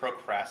me. They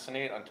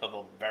procrastinate until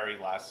the very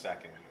last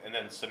second and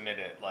then submit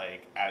it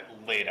like at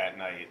late at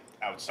night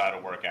outside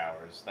of work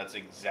hours. That's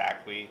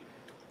exactly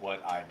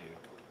what I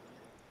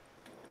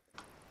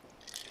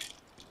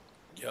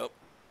do. Yep.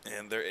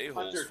 And they're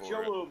a-holes Hunter, for it.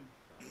 kill him.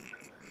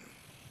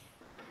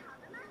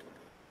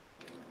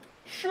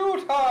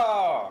 Shoot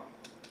her!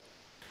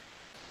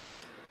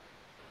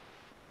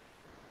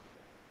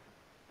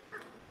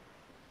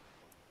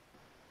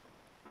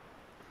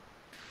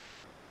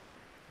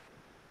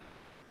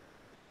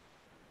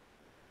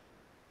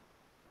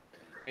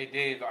 Hey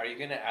Dave, are you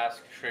gonna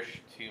ask Trish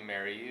to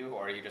marry you,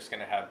 or are you just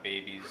gonna have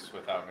babies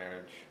without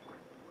marriage?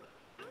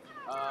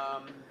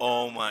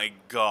 Oh my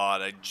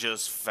god, I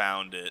just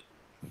found it.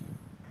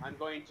 I'm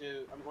going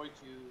to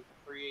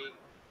create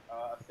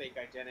a fake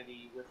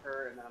identity with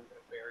her, and then I'm going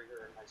to bury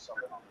her in my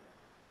summer home.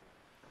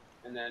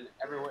 And then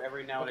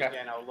every now and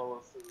again, I'll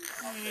lower food.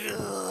 I'll say, "Put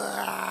the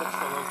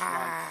lotion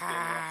on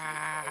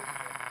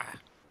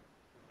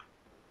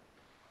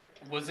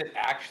skin." Was it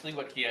actually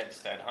what he had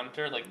said,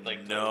 Hunter? Like No.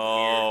 the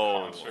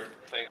weird concert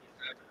thing?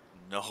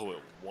 No,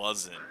 it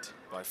wasn't.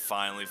 I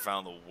finally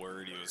found the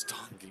word he was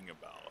talking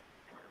about.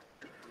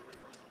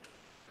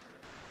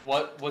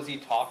 What was he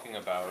talking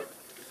about?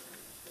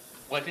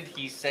 What did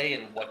he say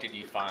and what did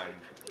he find?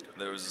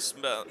 There was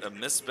a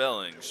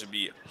misspelling. Should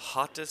be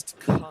hottest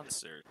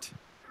concert,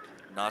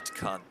 not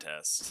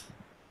contest.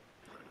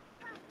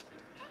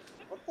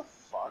 What the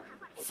fuck?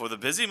 For the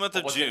busy month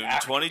of Was it June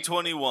actually-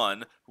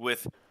 2021,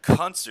 with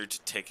concert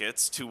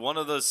tickets to one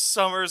of the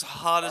summer's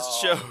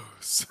hottest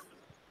shows.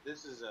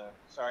 This is a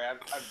sorry. I'm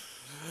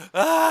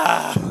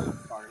Ah!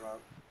 talking about.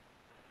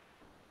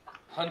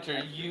 Hunter,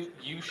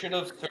 you should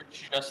have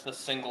searched just the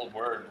single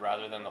word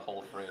rather than the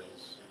whole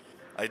phrase.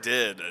 I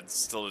did. It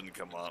still didn't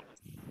come up.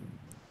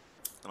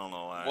 I don't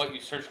know why. What, you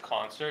searched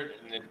concert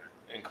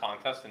in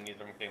contest and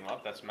neither of them came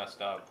up? That's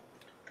messed up.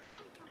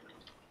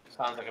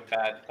 Sounds like a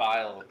bad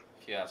file,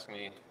 if you ask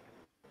me.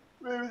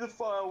 Maybe the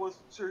file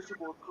wasn't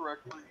searchable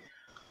correctly.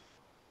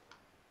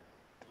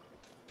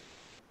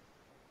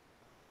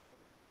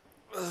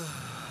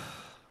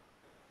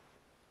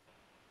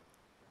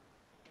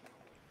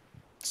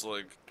 just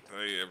like,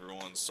 hey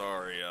everyone,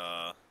 sorry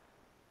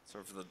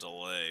for the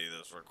delay.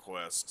 This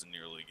request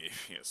nearly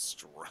gave me a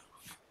stroke.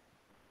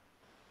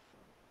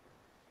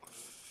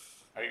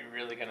 Are you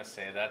really gonna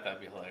say that?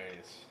 That'd be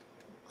hilarious.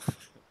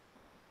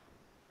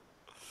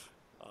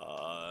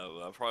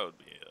 That probably would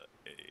be a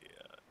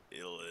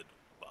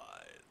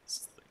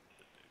ill-advised thing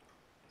to do.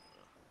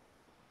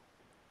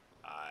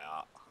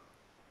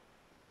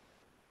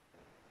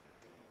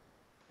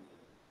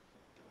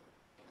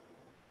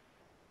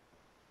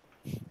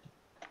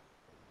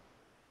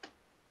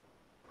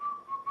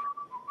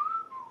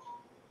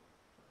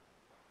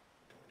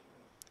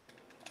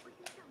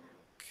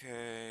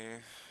 Okay.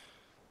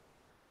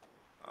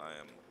 I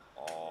am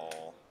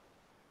all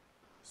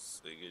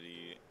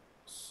siggity,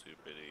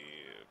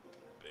 soupity,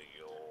 big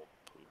ol'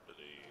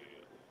 poopity,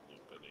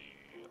 loopity,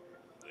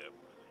 lip,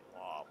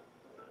 lop,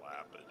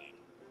 lappity,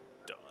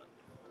 done.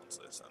 Once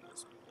I send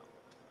this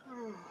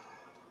email.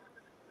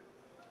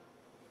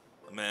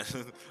 Man,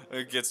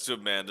 it gets to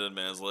Amanda, and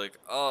Amanda's like,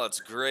 oh, it's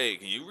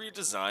great. Can you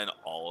redesign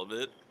all of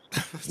it?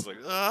 It's like,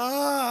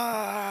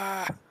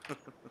 ah!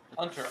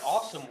 Hunter,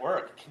 awesome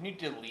work. Can you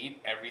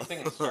delete everything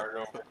and start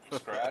over from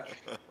scratch?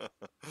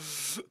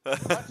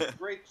 That's a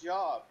great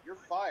job. You're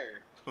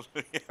fired.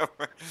 Yeah,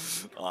 right.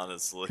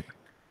 Honestly.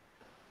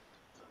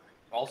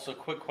 Also,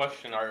 quick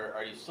question: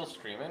 Are you still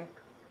streaming?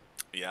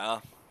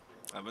 Yeah,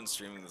 I've been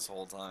streaming this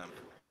whole time.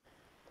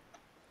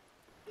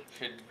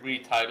 Should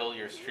retitle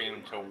your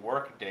stream to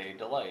Workday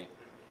Delight.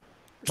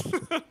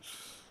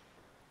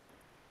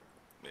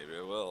 Maybe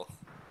I will.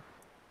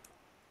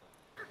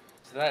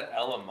 Is that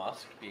Elon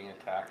Musk being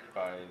attacked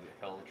by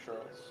the hill trolls?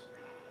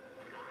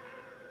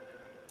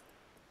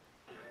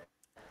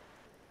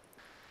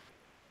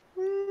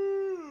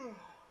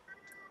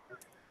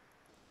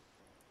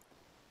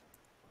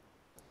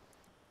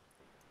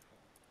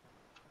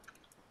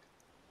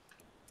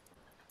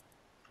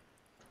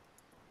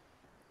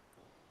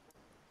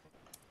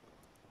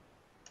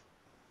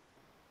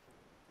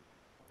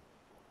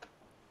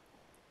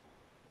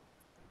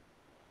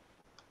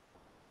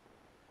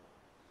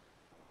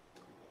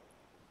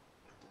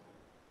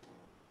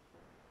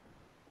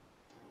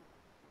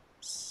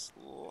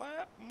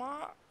 Slap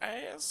my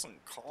ass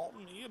and call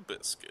me a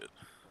biscuit.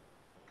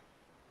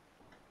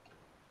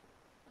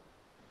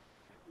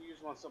 You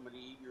just want someone to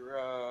eat your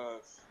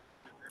ass.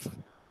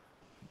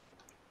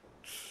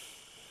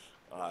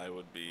 I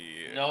would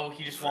be. No,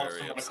 he just wants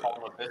very someone upset. to call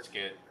him a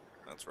biscuit.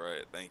 That's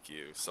right. Thank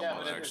you.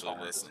 Someone actually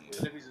listened.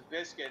 But if he's a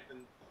biscuit, then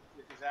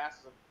if his ass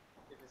is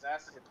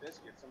a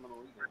biscuit, someone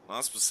will eat it.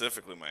 Not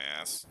specifically my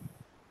ass.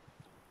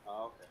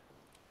 Oh, okay.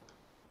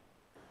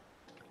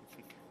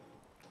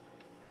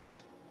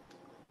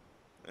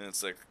 And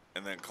it's like,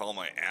 and then call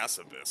my ass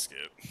a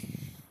biscuit.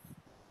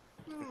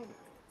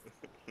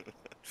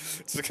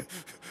 It's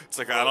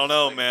like I don't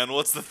know, man.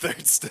 What's the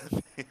third step?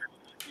 I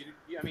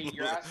mean,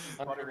 your ass is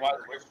buttery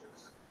delicious.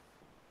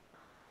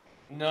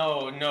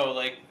 No,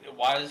 like,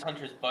 why is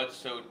Hunter's butt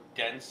so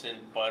dense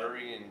and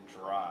buttery and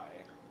dry?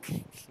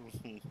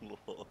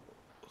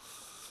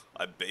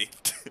 I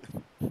baked.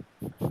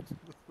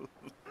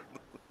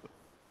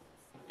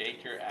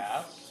 Bake your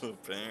ass?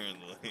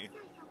 Apparently.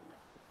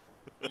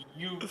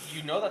 You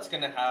know that's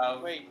gonna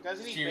have Wait,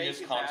 doesn't he bake serious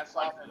his ass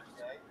off consequences.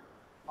 every day?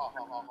 Ha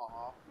ha ha ha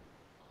ha.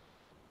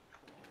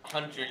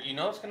 Hunter, you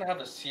know it's gonna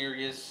have a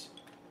serious,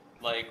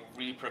 like,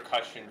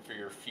 repercussion for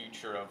your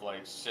future of,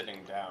 like,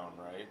 sitting down,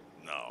 right?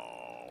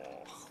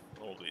 No.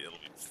 It'll be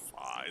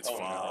fine. It's Oh,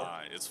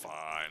 fine. no. It's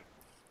fine.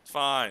 It's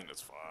fine.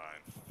 It's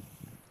fine.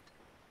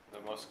 The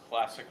most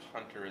classic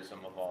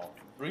Hunterism of all.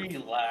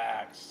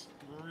 Relax.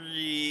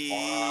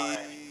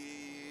 Relax.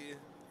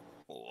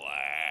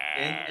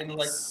 And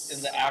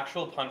the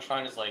actual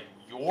punchline is like,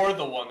 you're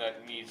the one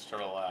that needs to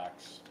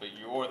relax, but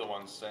you're the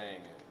one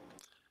saying it.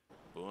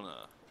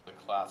 Buna. The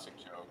classic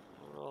joke.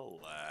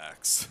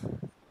 Relax.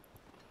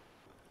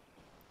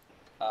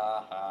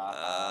 I'm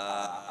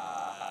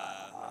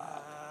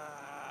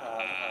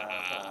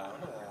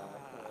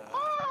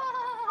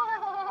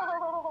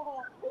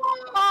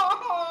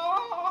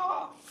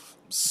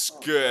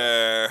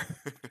scared.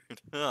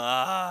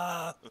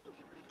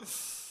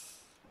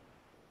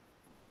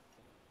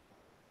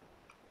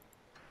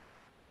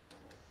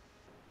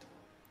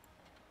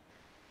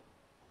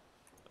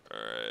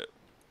 Alright.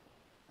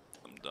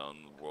 I'm done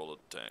with World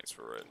of Tanks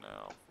for right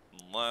now.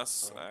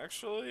 Unless,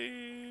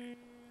 actually...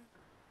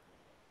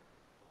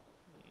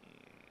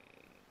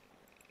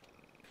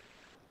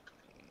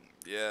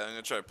 Yeah, I'm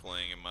gonna try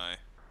playing in my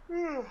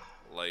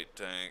light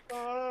tank.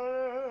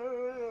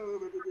 Hi.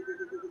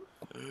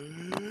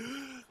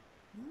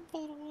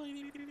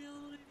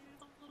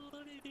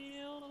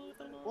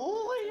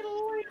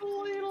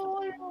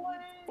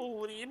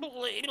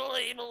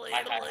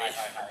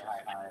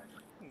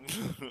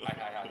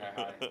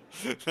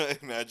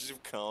 Imagine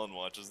if Colin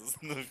watches this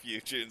in the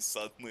future and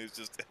suddenly it's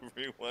just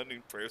everyone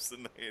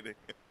impersonating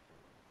him.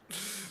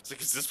 It's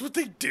like, is this what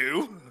they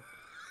do?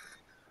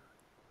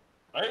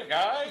 Hey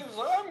guys,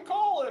 I'm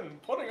Colin,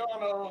 putting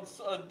on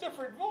a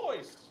different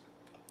voice.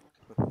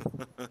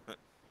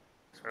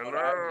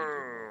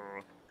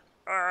 Hello.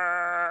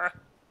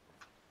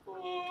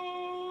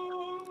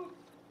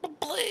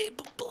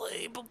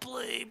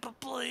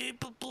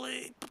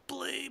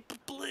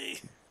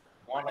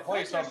 Want to I feel play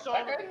like some?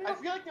 I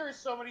feel like there are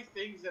so many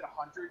things that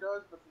Hunter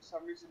does, but for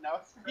some reason now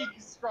it's being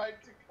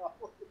ascribed to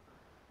Colin.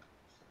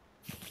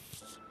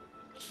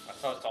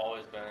 That's how it's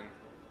always been.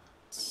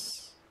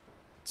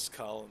 It's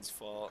Colin's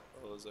fault.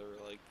 I was ever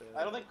like that.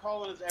 I don't think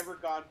Colin has ever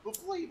gone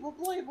blee. I feel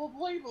like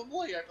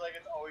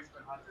it's always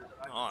been Hunter.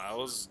 But No, I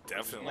was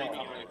definitely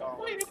blaming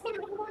Colin. it on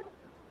Colin.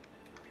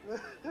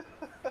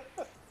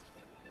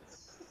 It's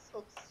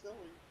so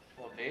silly.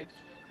 Well,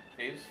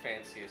 Dave's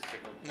fanciest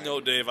tickle.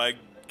 No, Dave, I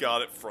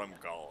got it from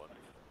Colin.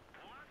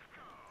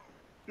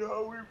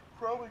 No, we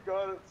probably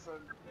got it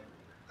from.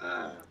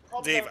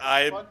 Dave,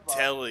 I'm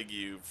telling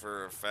you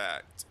for a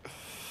fact.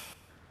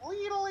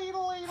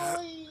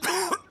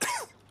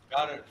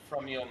 Got it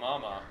from your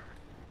mama.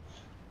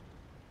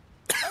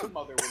 My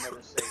mother would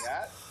never say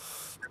that.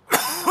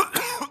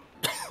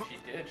 She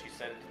did. She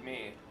said it to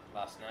me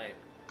last night.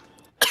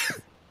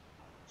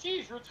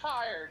 She's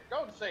retired.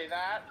 Don't say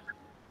that.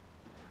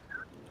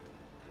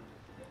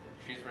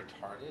 She's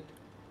retarded?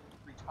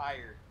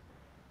 Retired.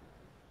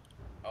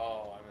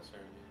 Oh, I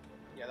misheard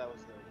you. Yeah, that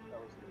was the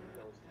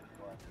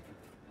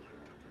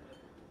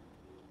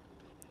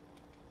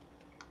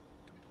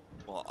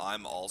Well,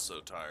 I'm also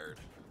tired.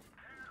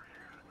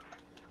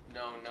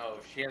 No,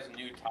 she has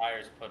new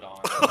tires put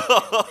on.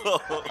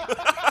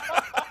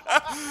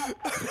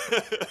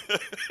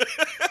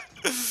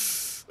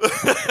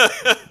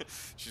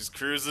 She's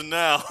cruising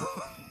now.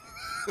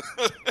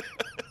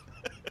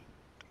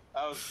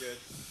 That was good.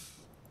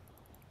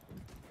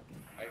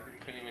 I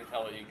couldn't even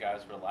tell what you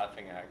guys were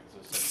laughing at because it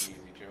was such an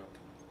easy joke.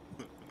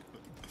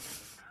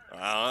 I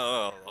don't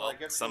know. Well, I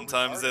guess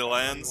sometimes we're it retarded,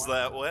 lands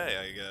that way,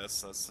 I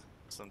guess.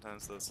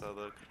 Sometimes that's how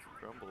the cookie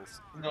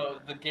crumbles. No,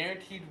 the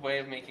guaranteed way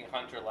of making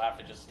Hunter laugh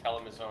is just tell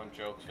him his own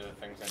jokes for the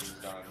things that he's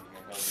done, and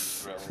he'll be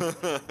thrilled.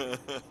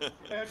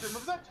 Andrew,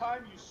 remember that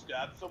time you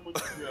stabbed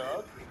someone's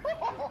dog?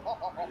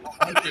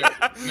 Hunter,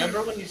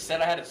 remember when you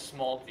said I had a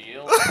small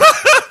deal? On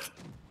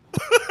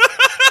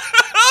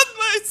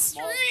my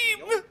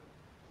stream!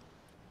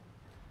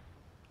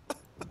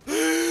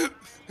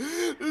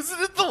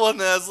 Isn't it the one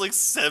that has like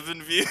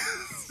 7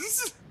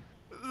 views?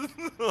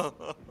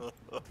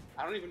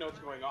 I don't even know what's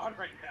going on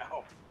right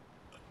now.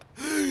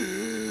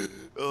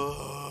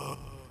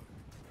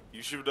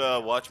 You should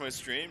watch my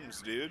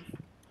streams, dude.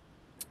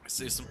 I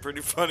say some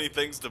pretty funny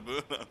things to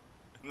Boona,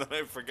 and then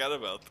I forget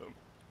about them.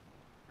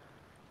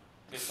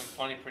 There's some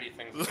funny, pretty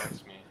things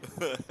against me.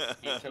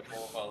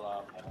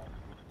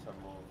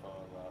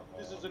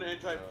 This is an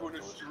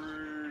anti-Boona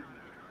stream.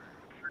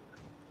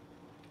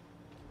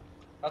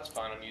 That's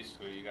fine, I'm used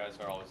to it. You guys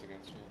are always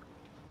against me.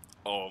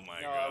 Oh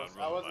my god,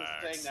 I wasn't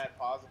saying that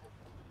positive.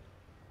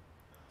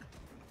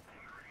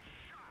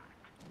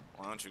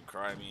 Why don't you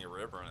cry me a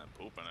river and then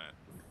poop in it,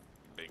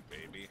 big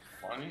baby?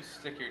 Why don't you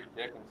stick your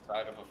dick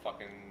inside of a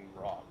fucking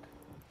rock?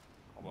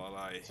 How about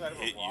I Inside of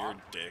a hit your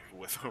rock? dick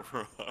with a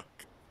rock? Why?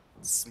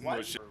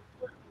 Smush it.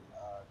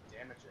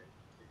 Damaging.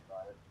 Think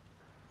about it.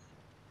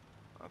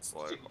 That's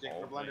like Stick your dick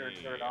in the blender and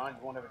turn it on.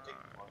 You won't have a dick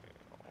anymore.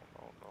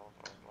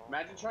 No.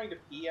 Imagine trying to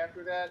pee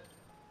after that.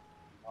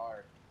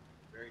 Hard.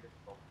 Very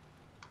difficult.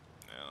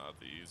 Yeah, not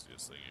the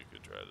easiest thing you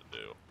could try to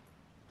do.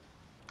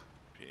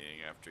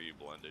 Peeing after you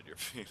blended your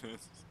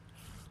penis.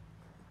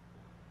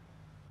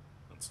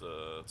 It's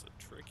a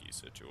tricky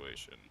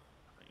situation.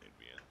 You'd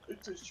be in.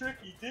 It's a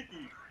tricky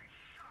dicky.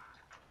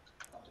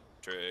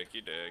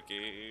 Tricky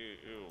dicky,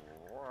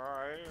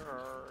 why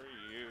are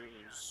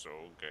you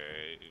so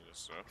gay?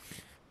 So,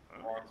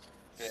 Wants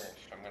fish.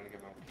 I'm gonna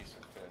give him a piece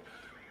of fish.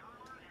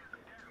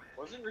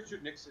 Wasn't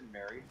Richard Nixon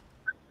married?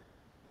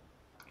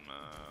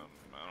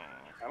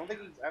 I I don't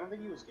think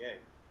he was gay.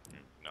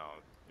 don't know.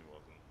 No, he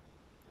wasn't.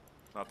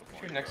 Not the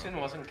point. Richard Nixon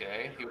wasn't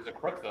gay. He was a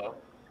crook, though.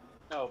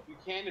 No,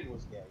 Buchanan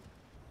was gay.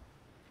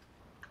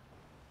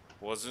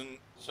 Wasn't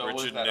So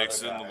was Richard that other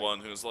Nixon guy. the one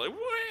who's like,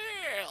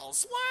 well,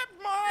 slap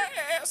my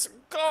ass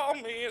and call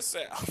me a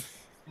sal?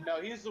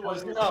 No, he's the one.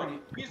 Wasn't, Who's like,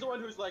 he's the one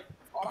who's like,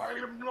 I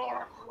am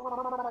not.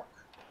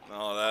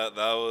 No, that's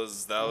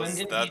Lyndon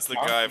the B.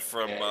 guy Johnson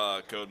from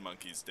gay. Code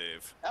Monkeys,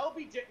 Dave.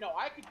 LBJ. No,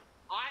 I can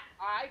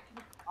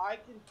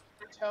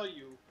tell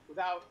you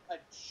without a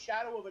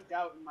shadow of a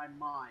doubt in my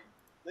mind,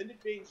 Lyndon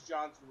Baines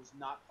Johnson was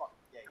not fucking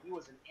gay. He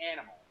was an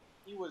animal.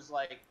 He was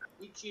like,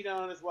 he cheated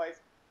on his wife.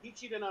 He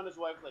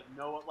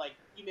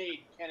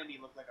made Kennedy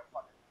look like a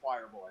fucking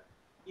choir boy.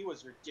 He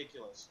was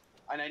ridiculous.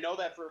 And I know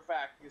that for a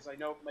fact because I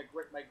know my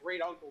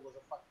great uncle was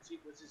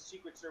his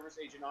Secret Service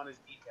agent on his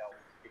detail.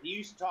 And he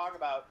used to talk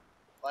about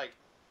like,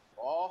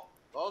 oh,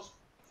 those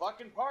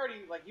fucking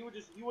parties. Like he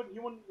wouldn't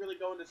really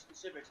go into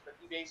specifics, but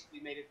he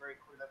basically made it very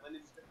clear that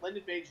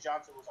Lyndon Baines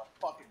Johnson was a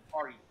fucking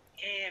party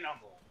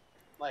animal.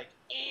 Like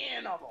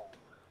animal.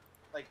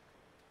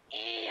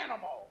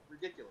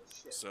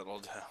 Ridiculous shit. Settle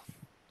down.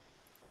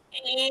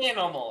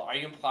 Animal. Are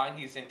you implying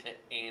he's into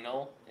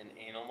anal and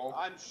animal?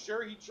 I'm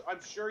sure he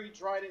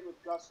tried it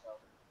with gusto.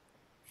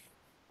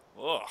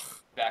 Ugh.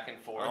 Back and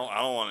forth.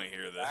 I don't want to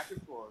hear that. Back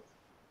and forth.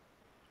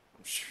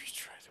 I'm sure he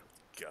tried it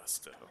with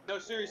gusto. No,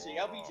 seriously,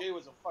 LBJ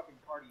was a fucking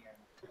party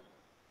animal.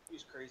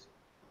 He's crazy.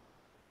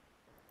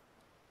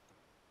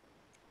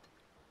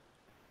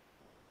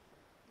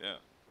 Yeah.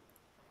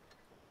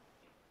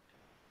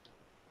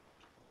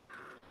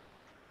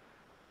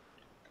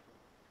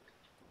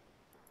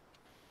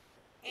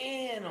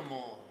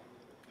 Animal.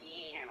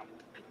 Animal.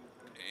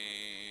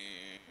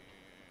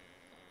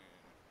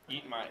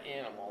 Eat my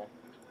animal.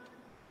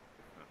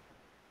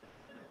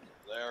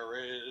 There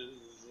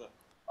is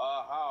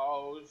a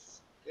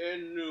house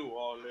in New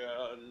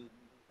Orleans.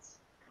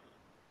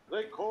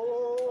 They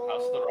call the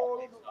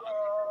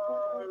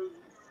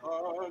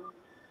sun.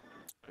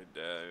 Hey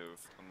Dave,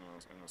 I'm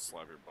gonna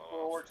slap your ball.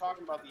 Well, we're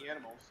talking about the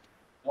animals.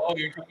 Oh,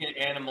 you're doing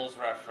an animals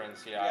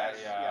reference. Yeah, Yes,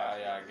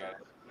 I get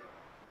it.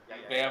 Yeah,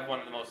 They have one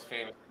of the most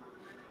famous.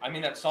 I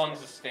mean, that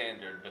song's a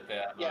standard, but they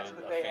have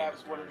but a they have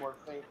famous one of version. the more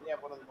they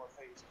have one of the more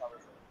famous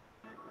covers.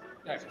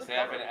 Yeah, because they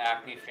have an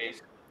acne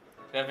face.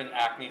 They have an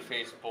acne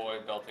faced boy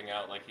belting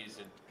out like he's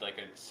like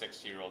a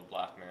 60-year-old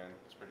black man.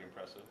 It's pretty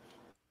impressive.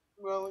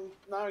 Well,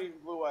 not even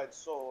Blue Eyed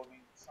Soul. I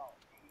mean, it's not,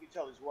 you can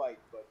tell he's white,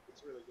 but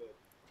it's really good.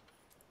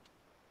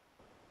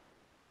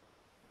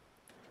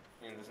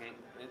 I mean,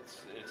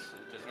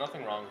 there's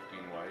nothing wrong with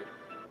being white.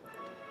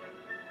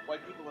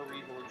 White people are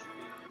evil and should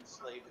be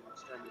enslaved and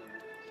exterminated.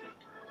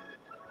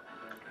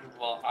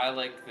 Well, I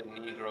like the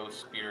Negro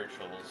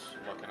spirituals.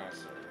 What can I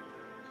say?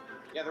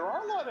 Yeah, it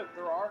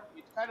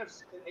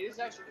is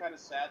actually kind of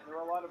sad. There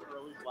are a lot of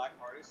early black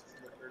artists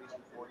in the 30s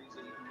and 40s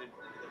and even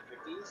into the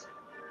 50s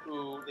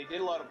who they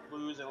did a lot of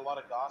blues and a lot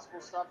of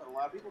gospel stuff, and a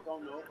lot of people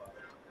don't know about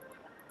it.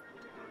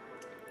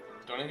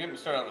 Don't even get me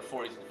started on the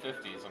 40s and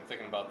 50s. I'm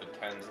thinking about the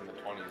 10s and the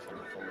 20s and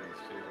the 30s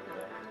too.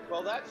 Yeah.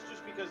 Well, that's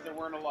just because there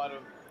weren't a lot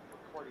of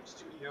recording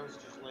studios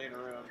just laying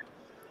around.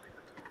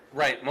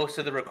 Right, most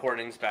of the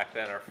recordings back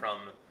then are from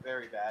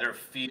Very bad.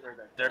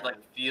 They're like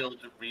field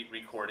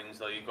recordings.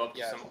 Though you go up to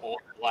Yes. some old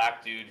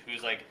black dude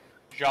whose like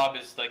job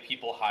is like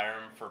people hire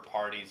him for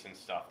parties and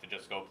stuff to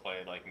just go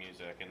play like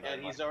music and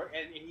then, he's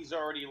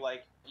already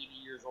like 80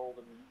 years old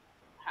and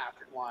half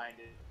blind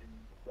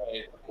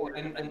right.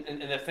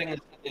 And the thing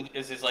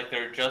is like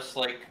they're just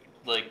like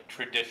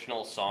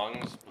traditional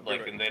songs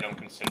like and they don't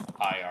consider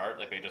high art,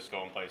 like they just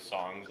go and play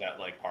songs at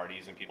like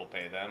parties and people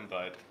pay them,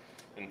 but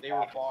they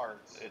were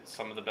bards. It's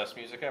some of the best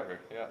music ever.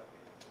 Yeah, it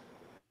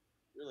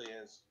really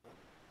is.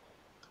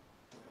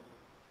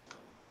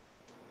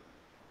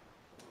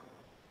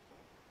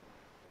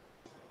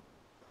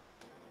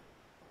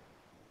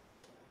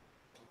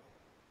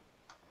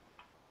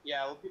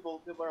 Yeah, well,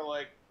 people are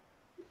like,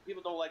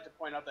 people don't like to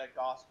point out that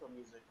gospel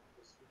music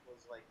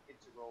was like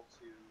integral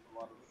to a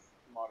lot of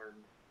modern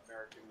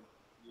American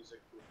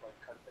music, with like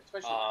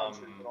especially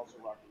country, but also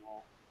rock and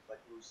roll, like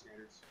blues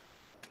standards.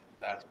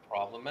 That's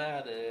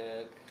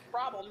problematic.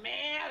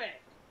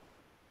 Problematic.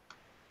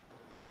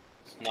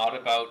 It's not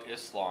about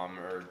Islam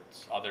or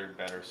other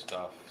better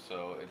stuff,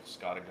 so it's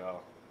gotta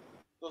go.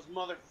 Those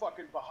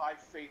motherfucking Baha'i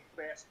faith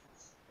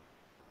bastards.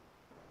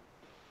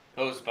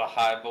 Those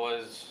Baha'i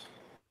boys.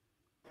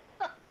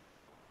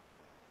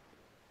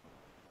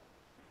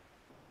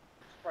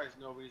 Surprised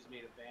nobody's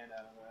made a band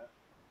out of that.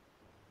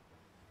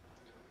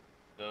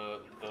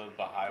 The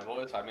Baha'i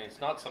boys. I mean, it's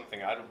not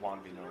something I'd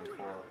want to be known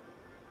for.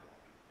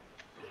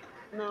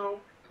 No,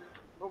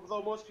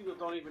 although most people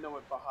don't even know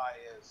what Baha'i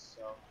is,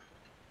 so.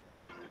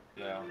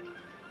 Yeah.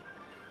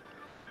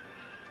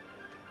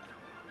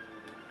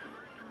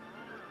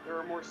 There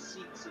are more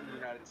Sikhs in the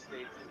United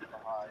States than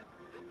Baha'i.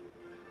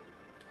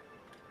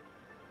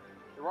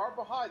 There are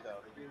Baha'i,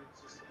 though. They do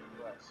exist in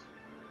the U.S.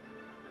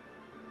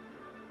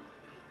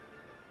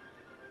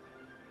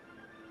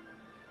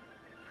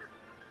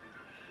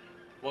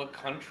 What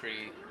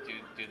country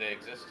do they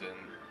exist in?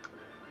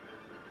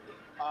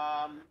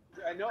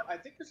 I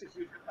think there's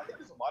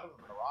a lot of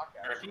them in Iraq,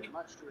 actually. I'm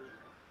not sure.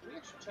 Let me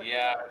actually check.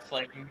 Yeah, it's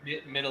like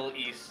Middle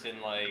East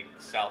and like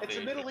South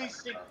Asia.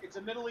 It's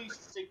a Middle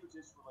East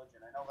syncretist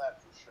religion. I know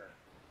that for sure.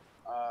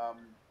 Let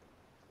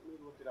me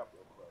look it up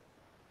real quick.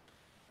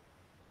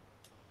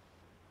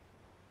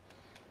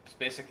 It's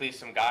basically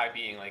some guy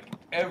being like,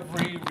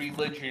 every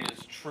religion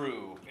is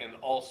true, and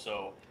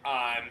also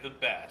I'm the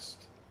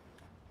best.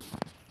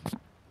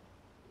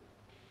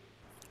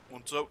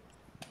 What's up?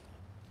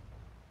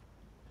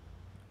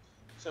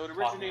 So it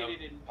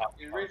originated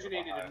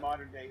in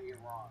modern day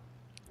Iran.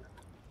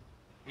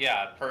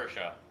 Yeah,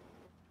 Persia.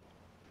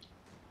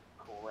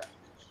 Correct.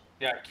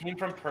 Yeah, it came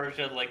from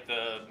Persia, like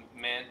the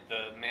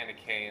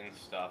Manichaean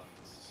stuff.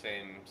 It's the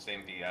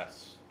same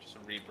DS, just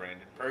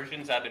rebranded.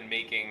 Persians have been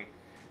making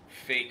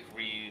fake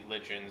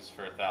religions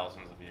for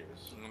thousands of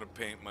years. I'm gonna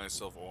paint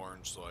myself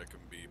orange so I can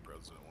be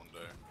president one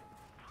day.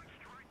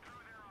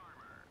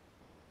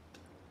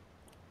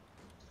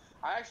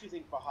 I actually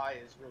think Baha'i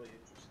is really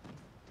interesting.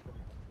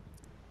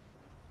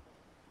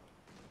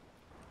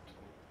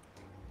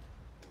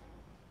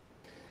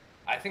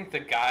 I think the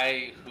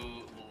guy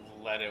who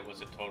led it was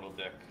a total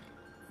dick.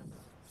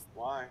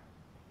 Why?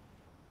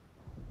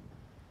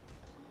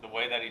 The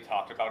way that he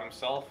talked about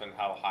himself and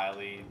how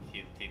highly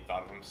he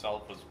thought of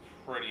himself was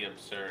pretty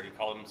absurd. He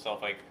called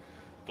himself like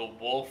the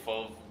wolf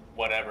of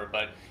whatever,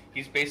 but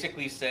he's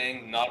basically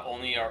saying not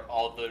only are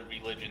all the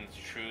religions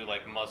true,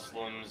 like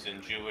Muslims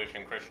and Jewish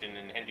and Christian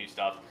and Hindu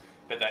stuff,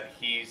 but that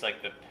he's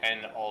like the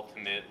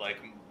penultimate like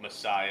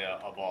Messiah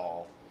of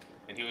all.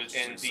 And he was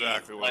in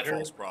exactly the what a letter.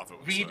 false prophet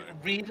would say.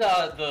 Read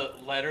the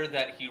letter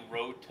that he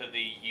wrote to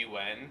the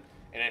UN,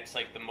 and it's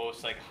like the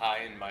most like high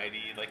and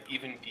mighty, like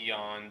even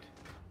beyond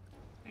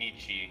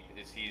Nietzsche.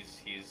 Is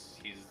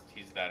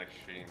he's that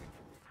extreme.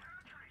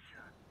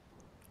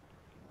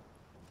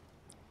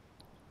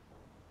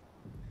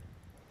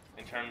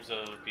 In terms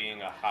of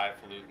being a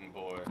highfalutin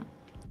boy.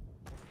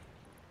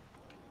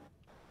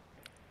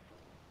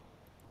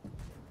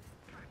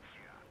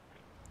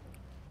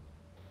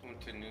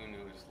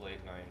 Untanunu is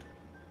late night.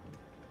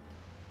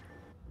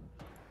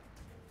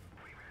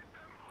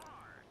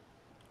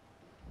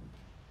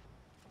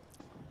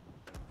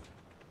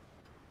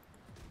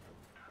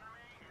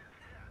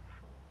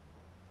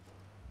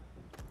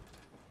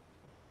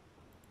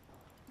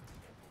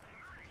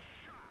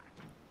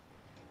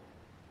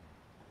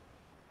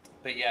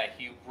 But yeah,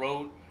 he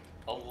wrote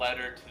a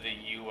letter to the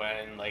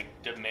UN, like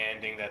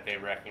demanding that they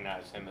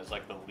recognize him as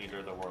like the leader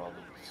of the world.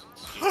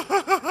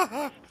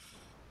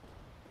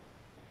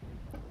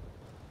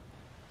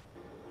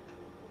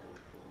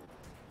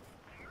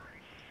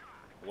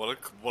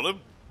 What a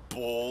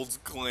bold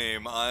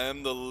claim. I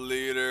am the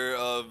leader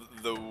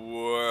of the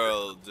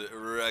world.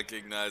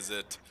 Recognize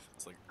it.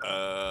 It's like,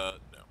 no.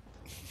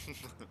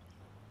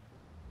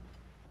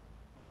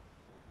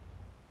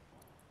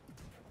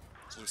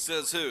 So it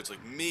says who? It's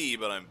like me,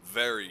 but I'm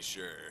very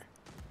sure.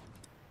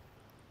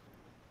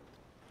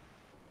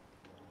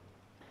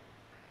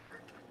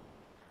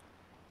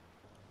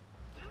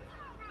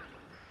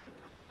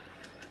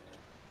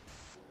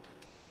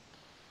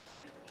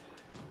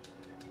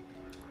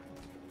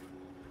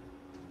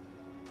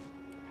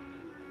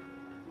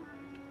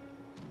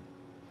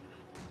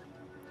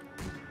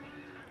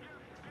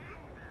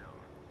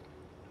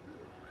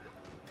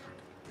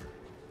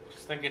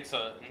 I think it's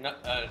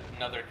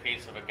another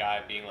case of a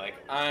guy being like,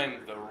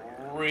 I'm the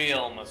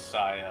real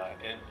Messiah,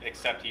 and,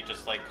 except he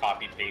just like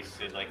copy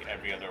pasted like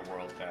every other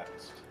world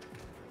text.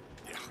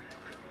 Yeah.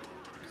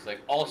 It's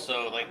like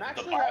also like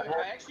the Bible.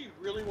 I actually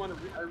really want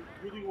to. I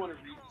really want to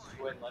read this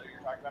UN letter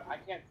you're talking about. I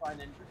can't find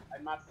any.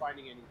 I'm not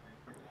finding anything.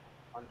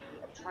 I'm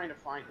trying to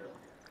find it.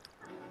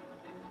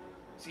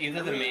 It's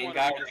either the main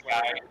guy or the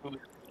guy who.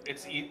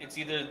 It's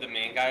either the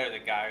main guy or the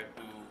guy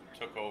who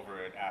took over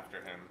it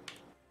after him.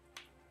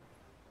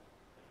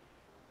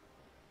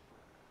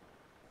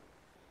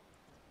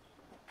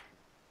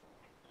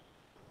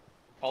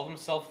 Called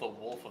himself the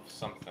wolf of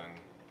something.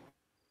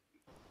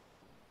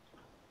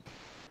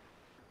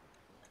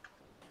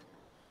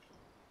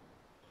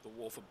 The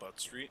Wolf of Butt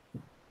Street?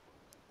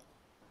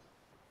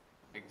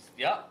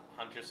 Yeah,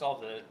 Hunter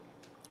solved it.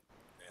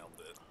 Nailed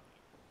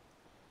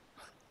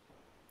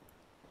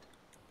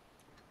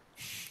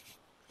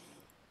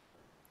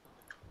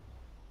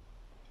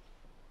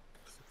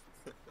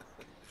it.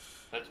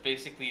 That's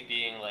basically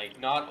being like,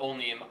 not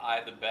only am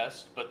I the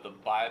best, but the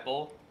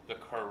Bible, the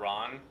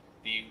Quran,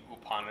 the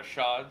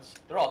Upanishads,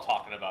 they're all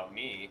talking about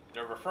me.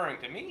 They're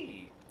referring to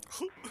me.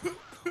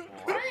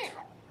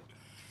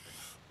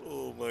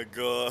 Oh my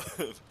god.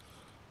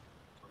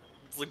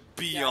 It's like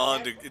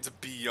beyond it's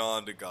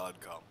beyond a god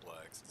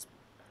complex.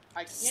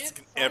 I can't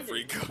find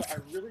every it. god. I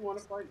really want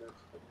to find this.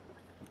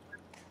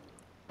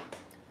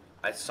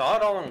 I saw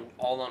it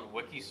all on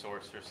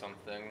Wikisource or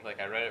something.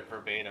 Like I read it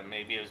verbatim.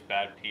 Maybe it was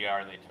bad PR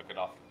and they took it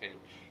off the page.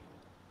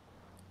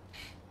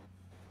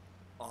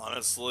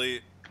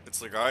 Honestly,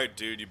 it's like, alright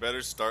dude, you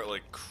better start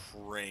like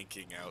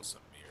cranking out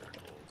some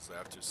miracles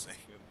after saying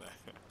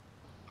that.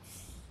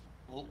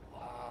 Well,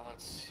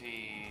 let's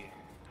see.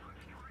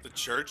 The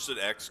church should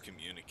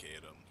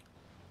excommunicate him.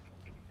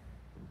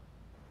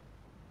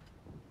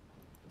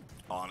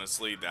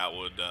 Honestly, that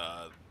would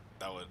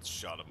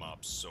shut him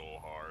up so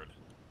hard.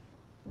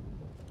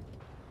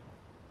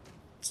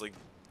 It's like,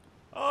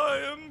 I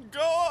am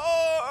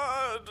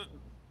God!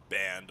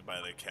 Banned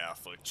by the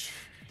Catholic Church.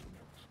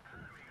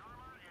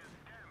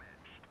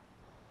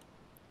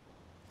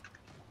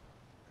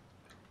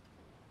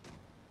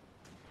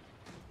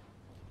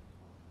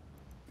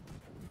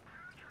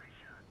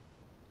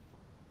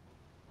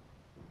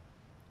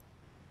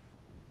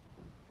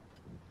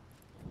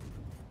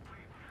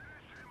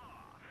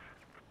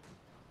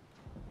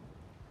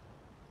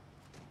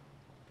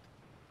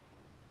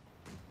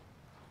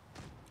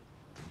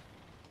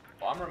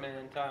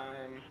 Bomberman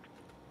time.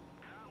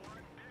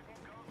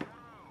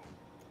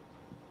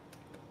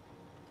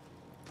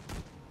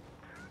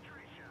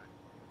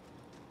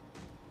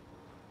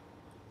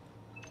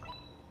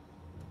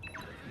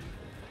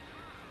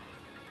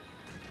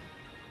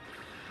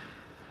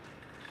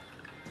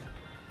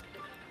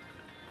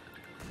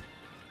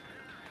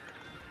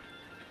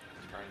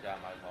 Turn down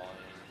my volume.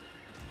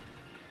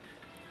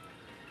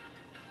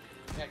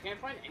 Yeah, I can't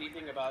find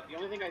anything about. The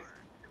only thing I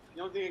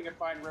can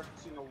find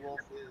referencing a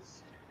wolf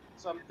is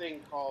something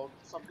called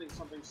something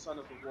Son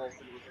of the Wolf,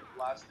 and it was like the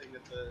last thing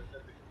that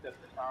the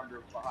founder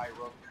of Baha'i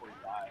wrote before he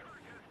died.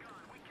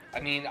 I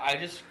mean, I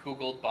just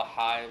googled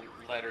Baha'i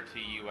letter to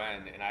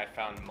UN, and I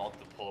found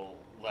multiple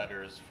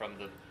letters from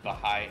the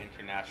Baha'i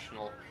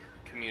international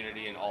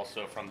community and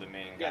also from the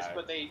main guy. Yes,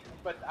 but they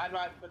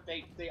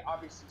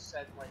obviously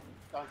sent like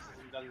dozens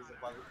and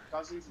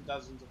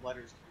dozens of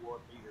letters to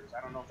world leaders.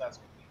 I don't know if that's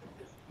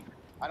because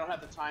I don't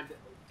have the time to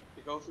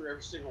go through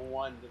every single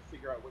one to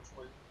figure out which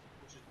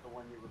is the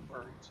one you're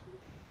referring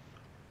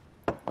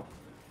to. I'm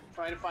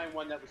trying to find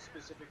one that was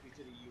specifically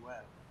to the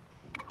UN.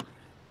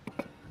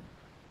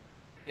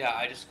 Yeah,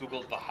 I just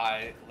googled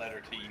Baha'i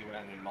letter to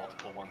UN and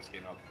multiple ones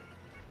came up.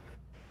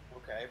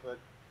 Okay, but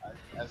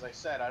as I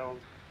said, I don't.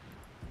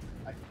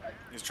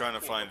 He's trying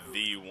to find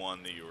the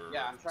one that you were.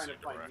 Yeah, I'm trying to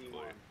find directly. the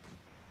one.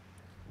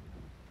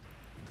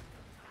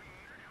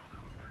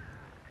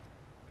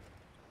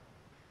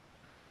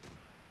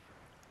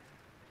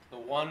 The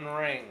One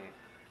Ring.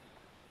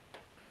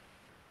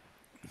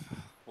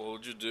 What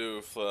would you do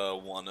if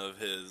one of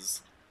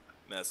his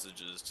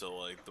messages to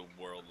like the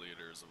world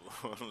leaders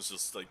was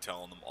just like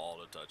telling them all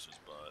to touch his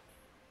butt?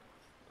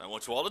 I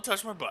want you all to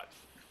touch my butt.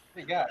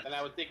 Yeah. And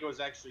I would think it was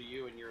actually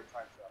you and you're a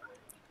time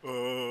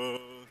traveler.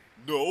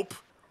 Nope.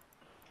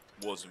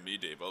 Wasn't me,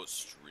 Dave. I was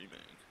streaming.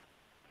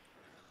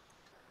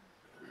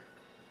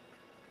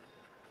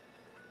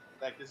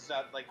 Like this is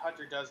like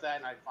Hunter does that,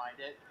 and I find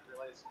it. I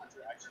realize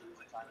Hunter actually is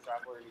a time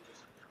traveler, and he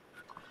just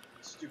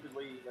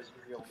stupidly doesn't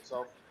reveal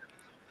himself.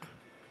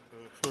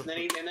 And then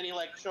he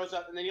like shows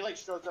up, at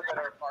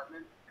our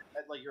apartment,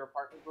 at like your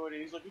apartment building,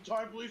 and he's like, "The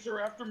time police are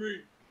after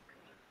me."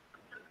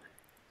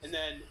 And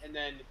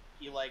then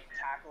he like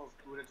tackles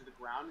Buddha to the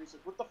ground, and he's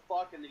like, "What the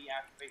fuck?" And then he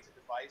activates a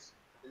device,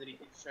 and then he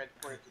gets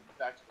transported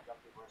back to the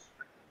Guntherverse.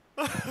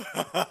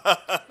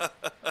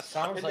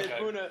 Sounds like a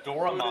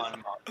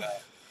Doraemon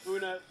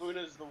manga.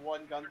 Buna's the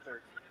one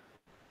Gunther.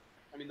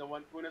 I mean,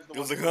 Buna's the one. I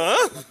was like,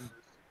 huh?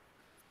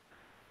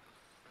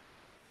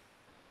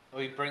 Oh,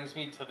 he brings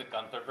me to the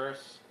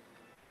Guntherverse.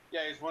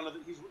 Yeah, he's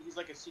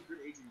like a secret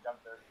agent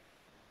Gunther.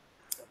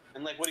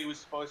 And like what he was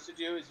supposed to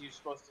do is he was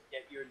supposed to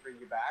get you and bring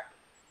you back,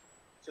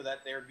 so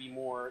that there'd be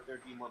more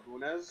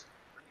Bunas.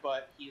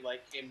 But he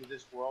like came to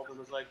this world and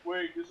was like,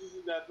 "Wait, this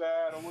isn't that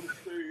bad. I want to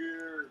stay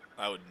here."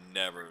 I would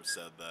never have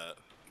said that.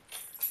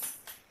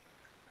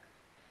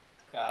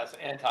 Yeah, it's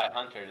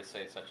anti-Hunter to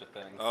say such a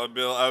thing. I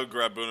would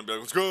grab Boone and be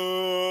like, "Let's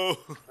go!"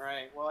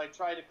 Alright, well I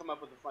tried to come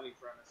up with a funny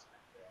premise and I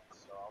failed,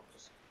 so I'll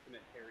just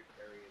commit Harry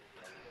Carey at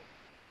the end of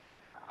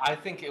it. I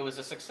think it was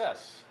a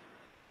success.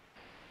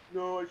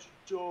 No, I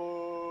should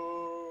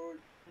die.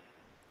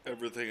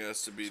 Everything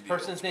has to be. This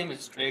person's name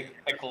is Big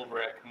Pickle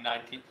Rick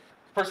 90. This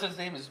person's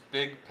name is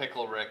Big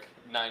Pickle Rick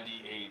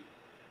 98.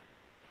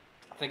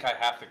 I think I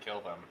have to kill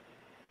them.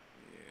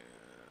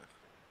 Yeah.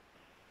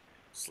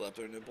 Slap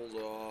their nipples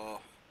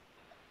off.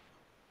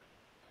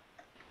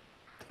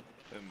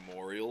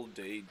 Memorial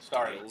Day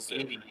deals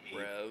at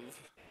Rev.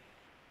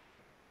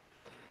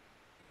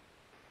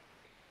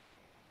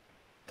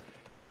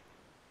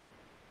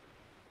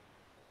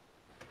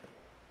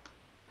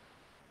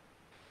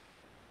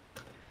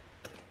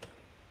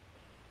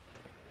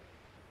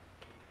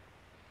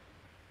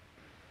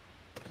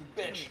 You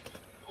bitch!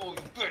 Oh, you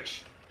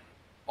bitch!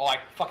 Oh, I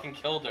fucking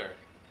killed her.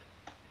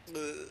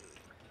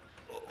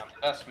 I'm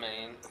best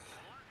main.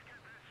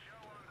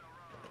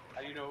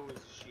 How do you know it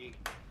was she?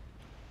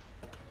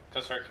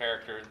 Because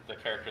the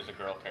character's a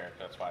girl character,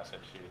 that's why I said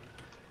she.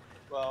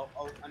 Well,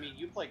 I mean,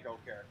 you play girl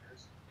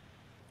characters.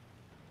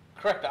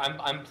 Correct,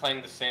 I'm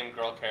playing the same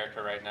girl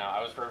character right now.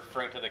 I was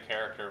referring to the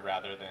character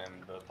rather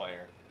than the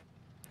player.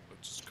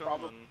 It's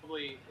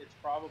probably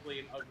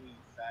an ugly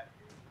fat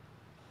dude.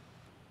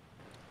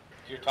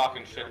 You're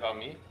talking shit about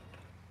me?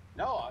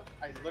 No,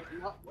 I look.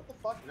 No, what the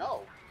fuck?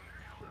 No.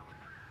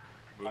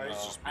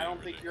 I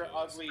don't think you're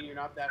ugly. And you're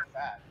not that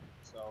fat.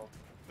 So.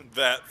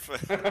 That.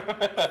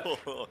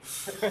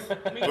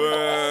 I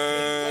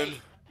mean,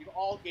 we've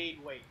all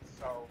gained weight,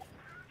 so.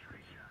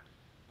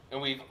 And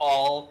we've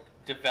all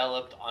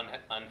developed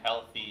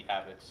unhealthy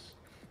habits.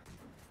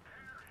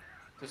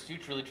 This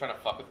dude's really trying to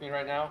fuck with me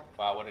right now?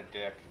 Wow, what a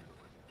dick.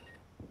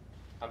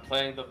 I'm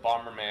playing the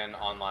Bomberman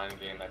online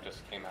game that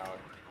just came out.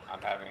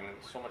 I'm having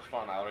so much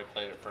fun. I already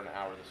played it for an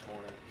hour this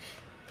morning.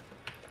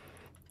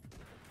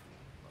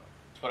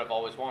 It's what I've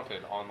always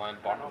wanted, online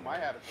Bomberman. No, my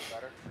habits are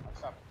better. I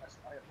stopped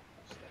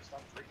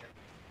drinking.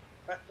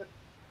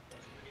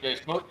 Yeah,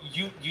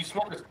 you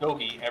smoke a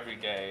stogie every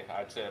day.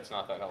 I'd say it's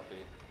not that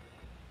healthy.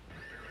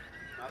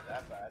 Not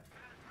that bad.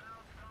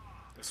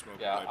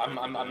 Yeah,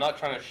 I'm not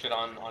trying to shit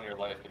on your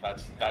life, but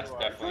that's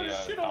definitely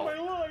a shit on my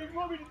life. You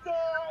want me to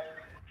die?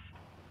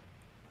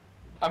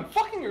 I'm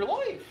fucking your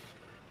life.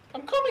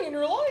 I'm coming in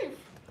your life.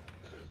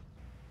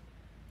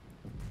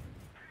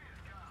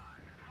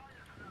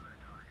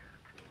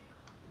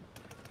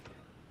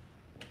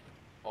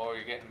 Oh,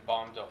 you're getting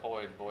bombed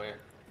ahoy, boy.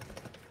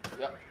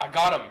 Yep, I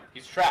got him.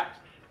 He's trapped.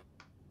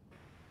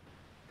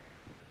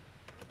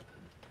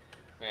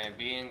 Man,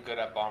 being good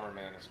at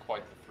Bomberman is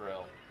quite the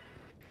thrill.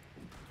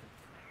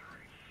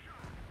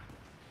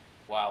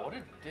 Wow, what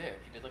a dick.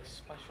 He did like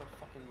special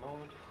fucking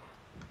mode.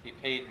 He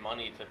paid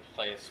money to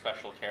play a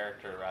special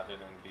character rather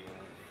than being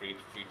free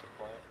to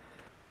play.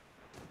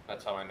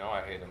 That's how I know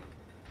I hate him.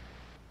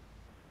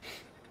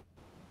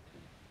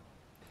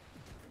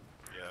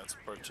 Yeah, it's a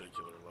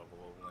particular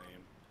level of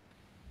lame.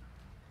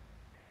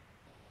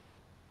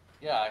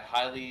 Yeah, I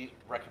highly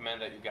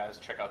recommend that you guys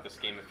check out this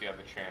game if you have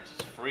a chance.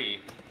 It's free,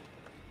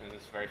 and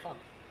it's very fun.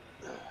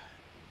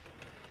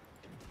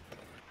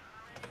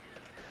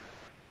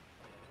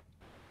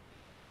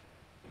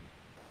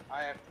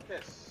 I have to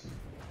piss,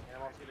 and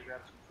I'm also gonna grab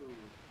some food,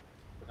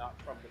 but not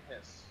from the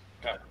piss.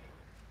 Okay.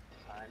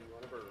 Tiny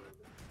on a bird.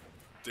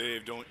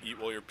 Dave, don't eat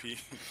while you're peeing.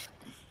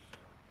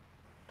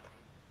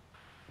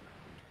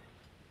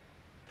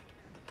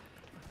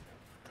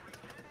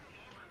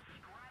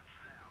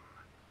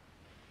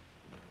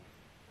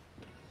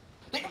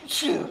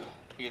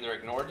 He either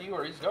ignored you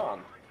or he's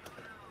gone.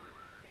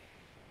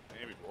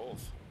 Maybe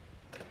both.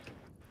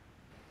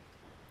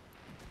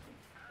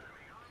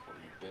 What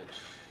you bitch.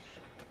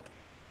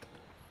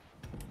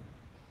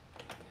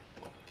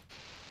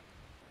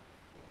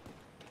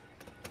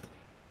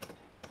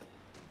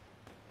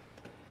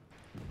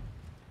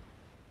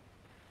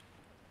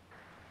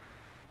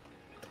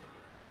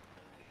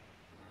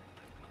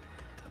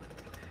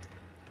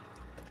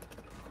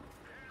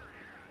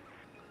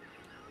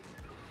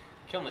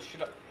 Killing the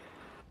shit out.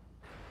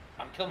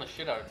 I'm killing the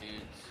shit out of dudes.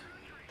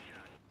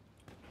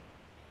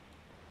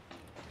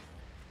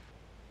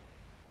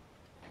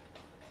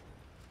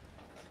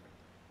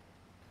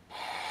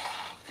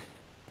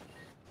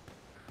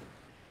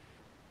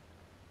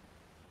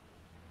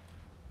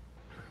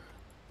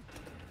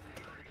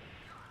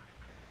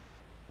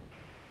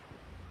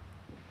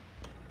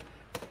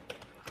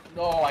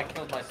 No, I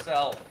killed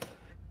myself.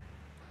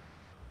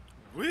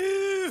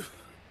 Woo!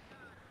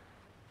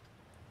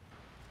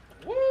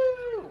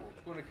 Woo!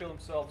 Gonna kill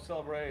himself,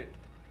 celebrate.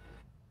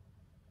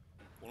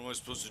 What am I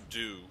supposed to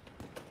do?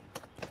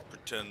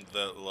 Pretend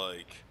that,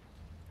 like...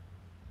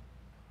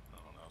 I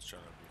don't know, I was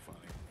trying to be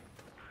funny.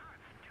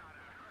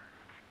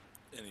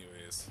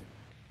 Anyways.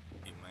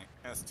 Eat my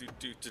ass do.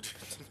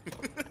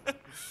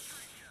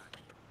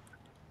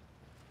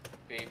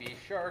 Baby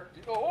shark.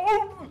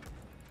 Oh!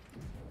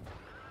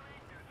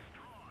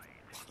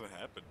 What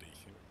happened to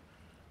you?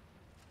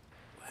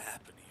 What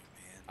happened to you,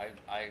 man?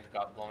 I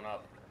got blown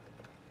up.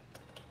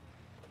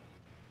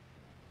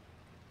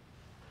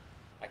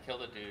 I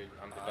killed a dude.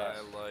 I'm the best.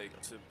 I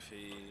like to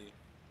pee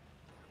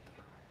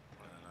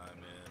when I'm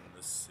in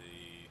the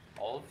sea.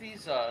 All of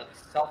these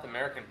South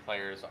American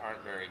players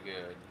aren't very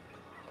good.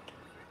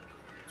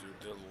 Dude,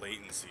 the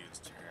latency is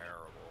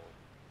terrible.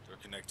 They're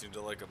connecting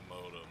to like a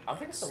modem. I don't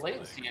think it's a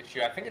latency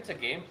issue. I think it's a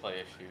gameplay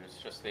issue. It's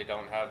just they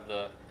don't have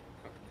the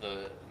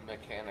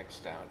mechanics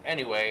down.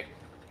 Anyway,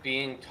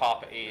 being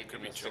top 8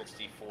 in a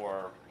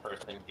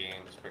 64-person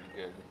game is pretty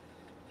good.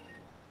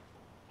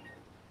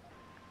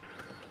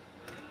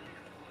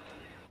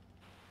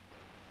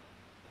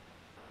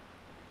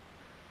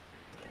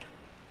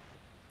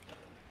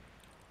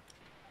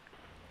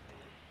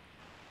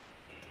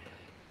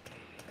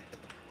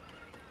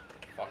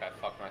 Fuck, I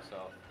fucked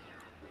myself.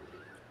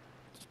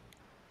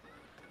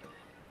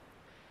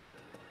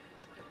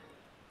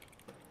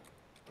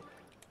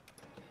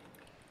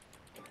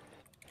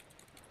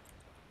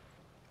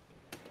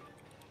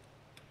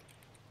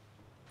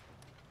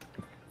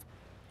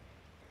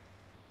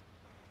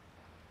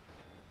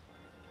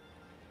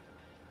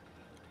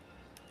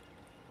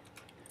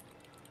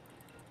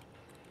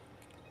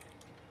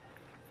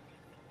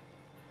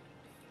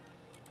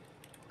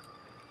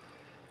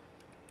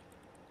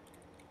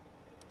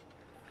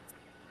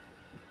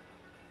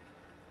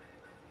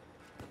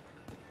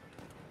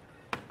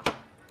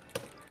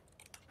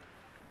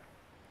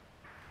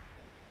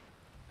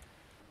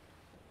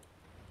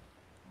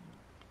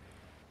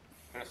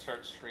 I'm gonna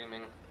start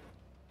streaming.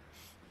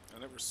 I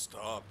never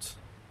stopped.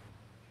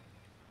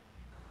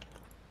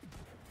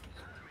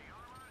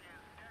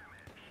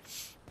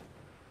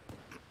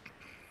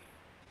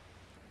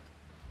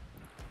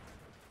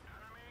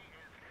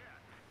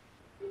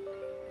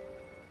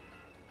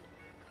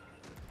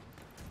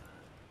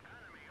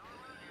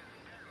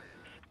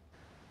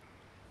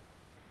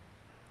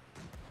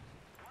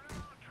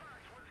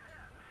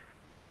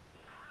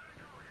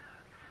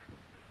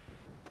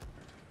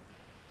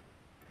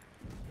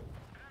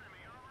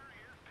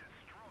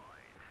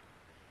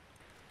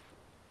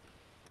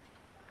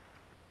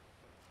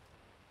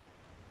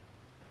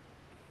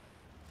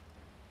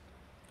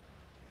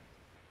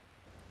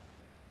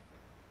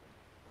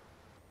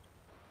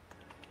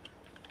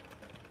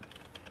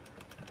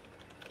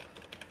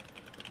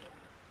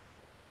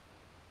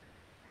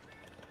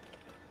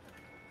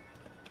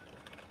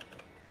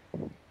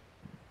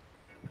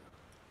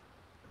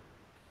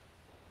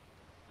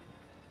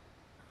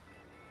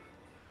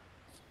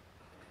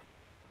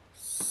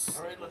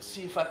 Alright, let's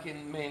see if I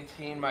can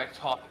maintain my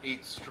top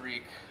 8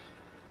 streak.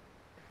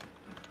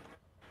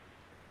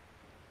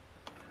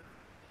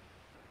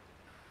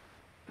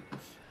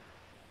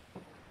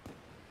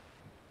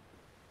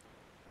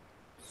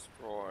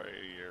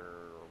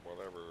 Destroyer.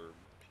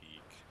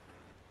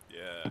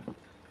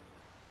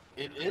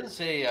 It is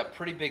a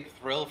pretty big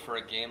thrill for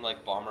a game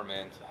like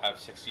Bomberman to have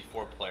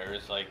 64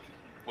 players, like,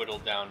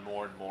 whittled down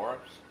more and more.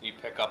 You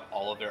pick up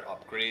all of their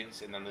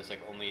upgrades, and then there's,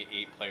 like, only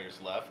 8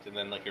 players left, and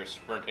then, like, you're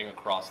sprinting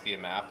across the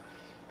map,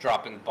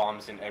 dropping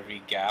bombs in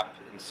every gap,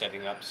 and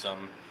setting up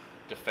some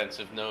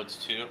defensive nodes,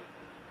 too.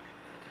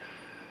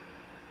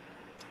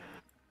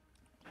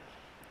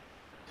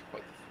 It's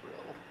quite the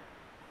thrill.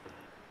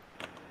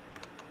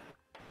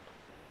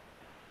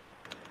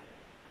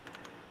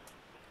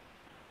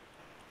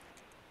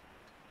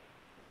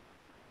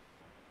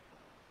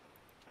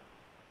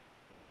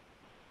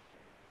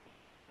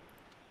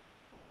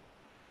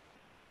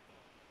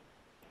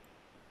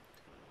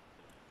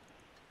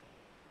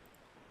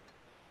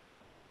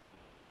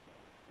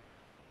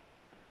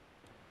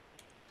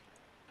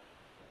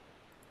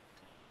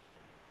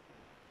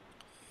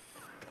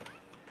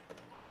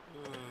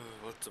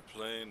 What to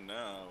play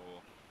now?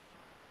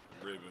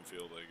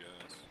 Ravenfield, I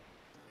guess.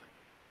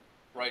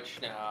 Right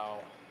now.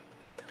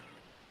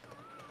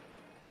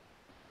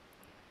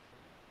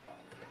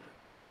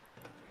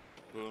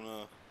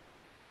 Luna.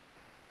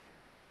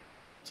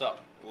 What's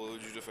up? What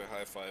would you do if I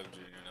high-fived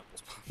you and your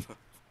nipples popped up?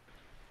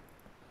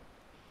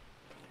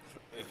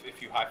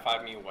 If you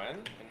high-five me when?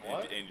 And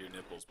what? And your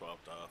nipples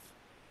popped off.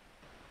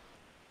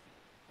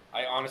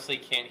 I honestly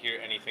can't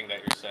hear anything that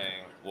you're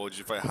saying. What would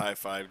you if I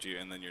high-fived you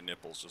and then your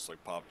nipples just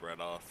like popped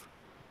right off?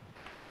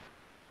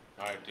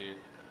 Alright, dude.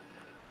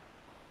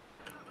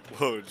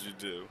 What would you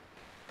do?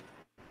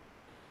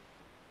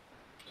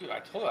 Dude, I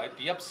told you I'd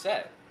be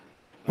upset.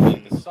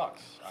 Like, this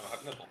sucks. I don't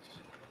have nipples.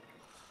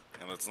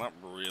 And it's not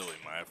really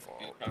my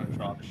fault. He's trying to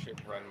drop shit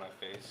right in my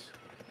face.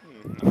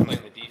 I'm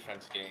playing the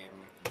defense game.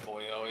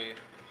 Boyoy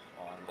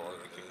on ball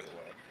to kick it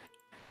away.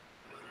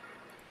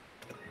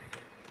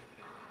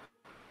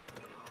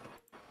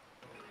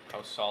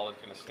 How solid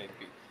can a snake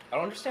be? I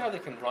don't understand how they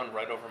can run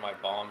right over my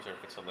bombs or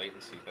if it's a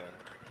latency thing.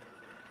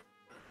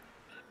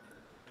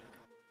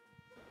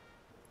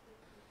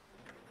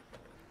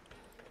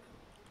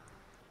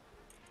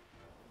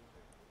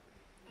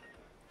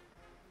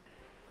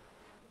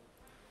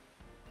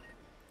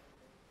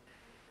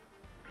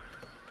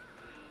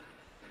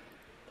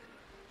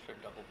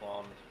 Should double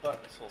bombed, but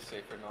it's a little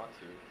safer not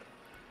to.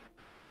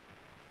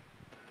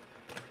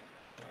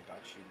 I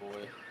got you,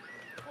 boy.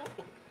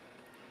 Oh.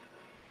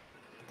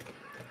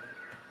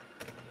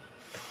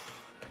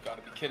 You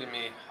gotta be kidding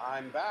me.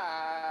 I'm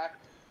back.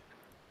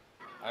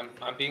 I'm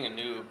being a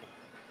noob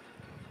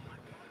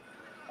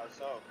How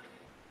so?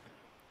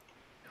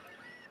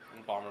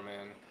 in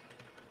Bomberman.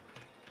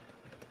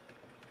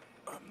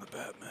 I'm the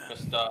Batman.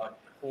 Just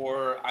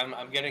poor.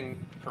 I'm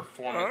getting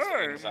performance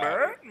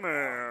anxiety.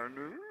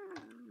 Batman.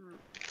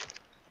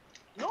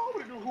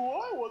 Nobody knew who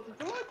I was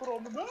until I put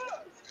on the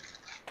mask.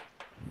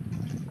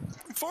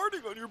 I'm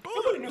farting on your butt.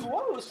 Nobody knew who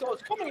I was, so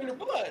it's coming in your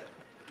butt.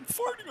 I'm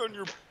farting on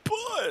your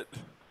butt.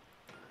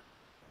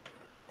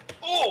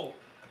 Oh!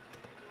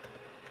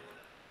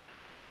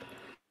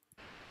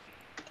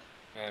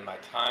 Man, my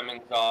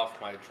timing's off.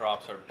 My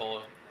drops are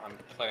bull. I'm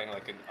playing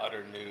like an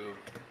utter noob,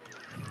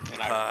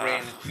 and I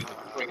ran into the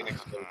friggin'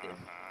 explosion.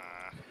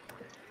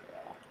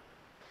 Yeah.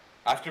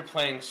 After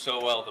playing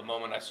so well, the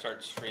moment I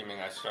start streaming,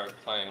 I start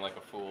playing like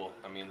a fool.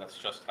 I mean, that's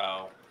just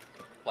how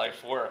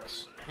life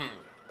works. I'm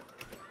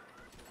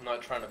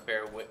not trying to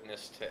bear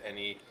witness to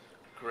any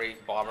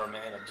great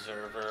Bomberman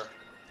observer.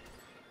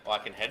 Well, I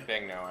can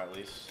headbang now, at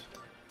least.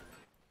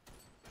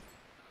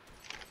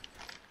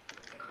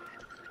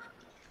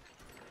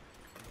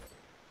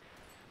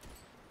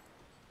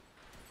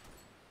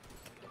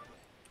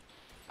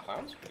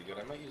 Clown's pretty good.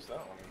 I might use that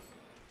one.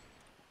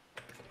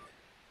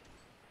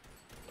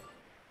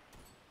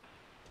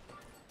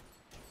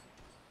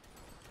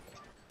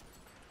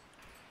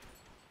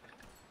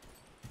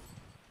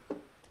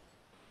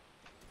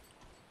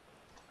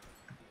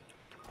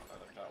 I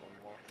like that one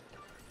more.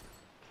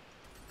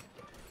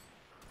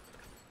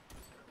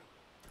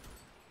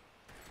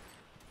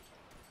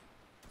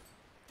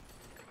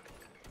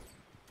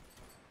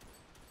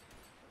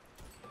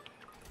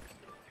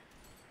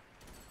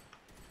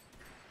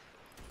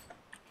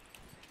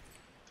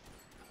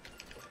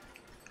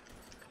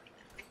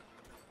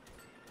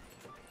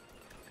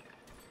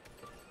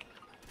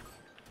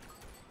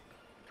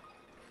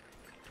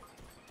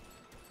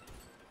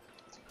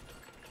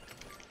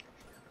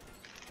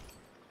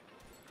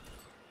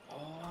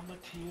 I'm a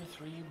tier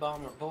 3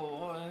 bomber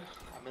boy.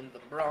 I'm in the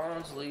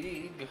Bronze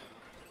League.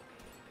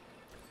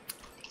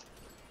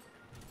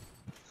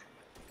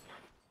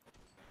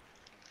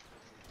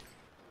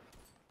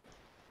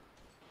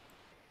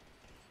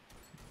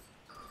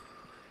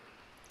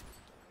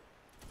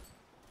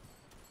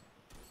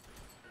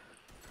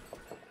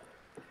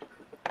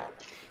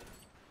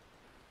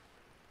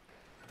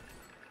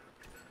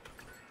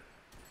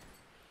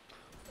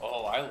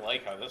 Oh, I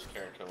like how this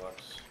character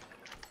looks.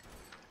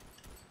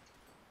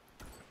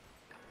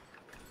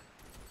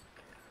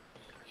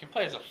 You can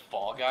play as a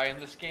fall guy in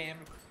this game.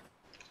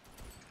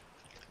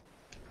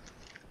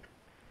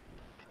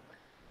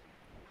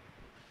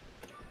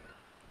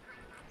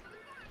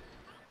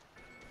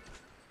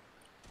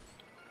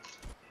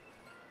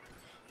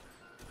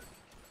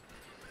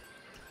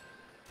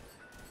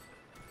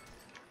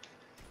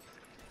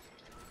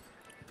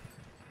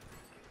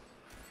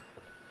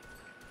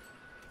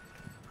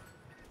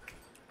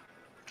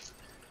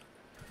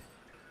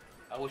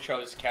 I wish I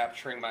was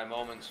capturing my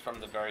moments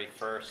from the very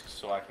first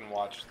so I can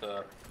watch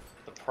the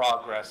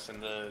progress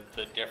and the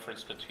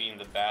difference between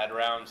the bad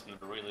rounds and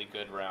the really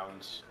good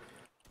rounds.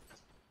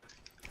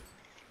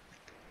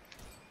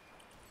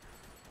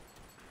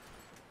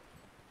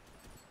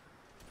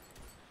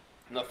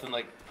 Nothing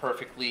like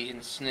perfectly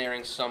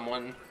ensnaring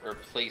someone or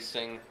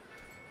placing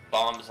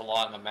bombs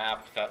along a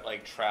map that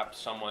like trap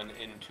someone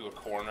into a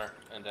corner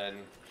and then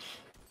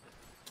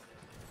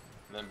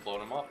blow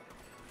them up.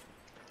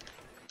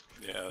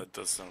 Yeah, that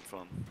does sound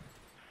fun.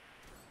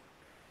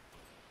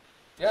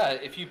 Yeah,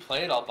 if you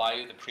play it, I'll buy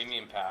you the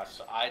premium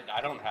pass. I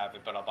don't have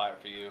it, but I'll buy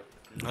it for you.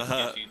 It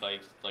gives you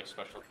like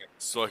special gifts.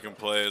 So I can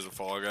play as a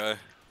fall guy?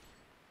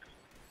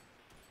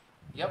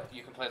 Yep,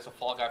 you can play as a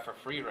Fall Guy for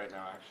free right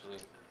now, actually.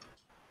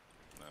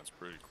 That's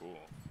pretty cool.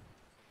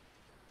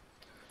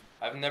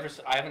 I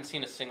haven't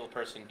seen a single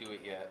person do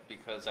it yet,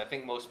 because I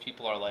think most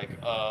people are like,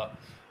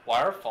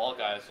 why are Fall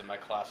Guys in my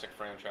classic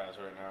franchise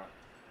right now?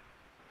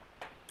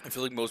 I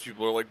feel like most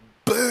people are like,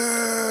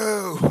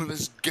 boo!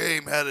 This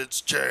game had its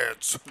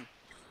chance.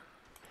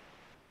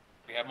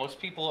 Yeah,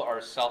 most people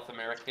are South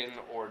American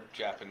or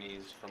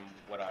Japanese, from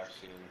what I've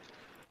seen.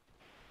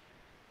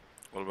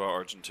 What about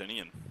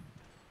Argentinian?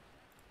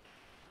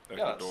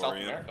 Yeah, that's South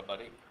America,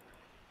 buddy.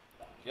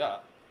 Yeah.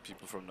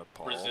 People from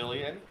Nepal.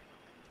 Brazilian.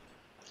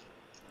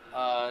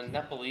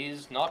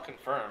 Nepalese, not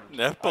confirmed.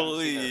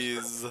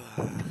 Nepalese.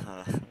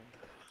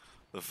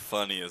 The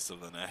funniest of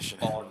the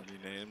nationality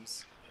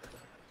names.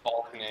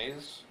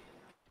 Balkanese.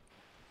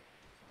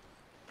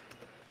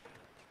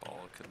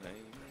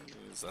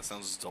 Balkanese. That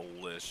sounds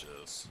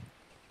delicious.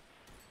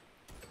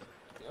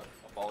 Yep,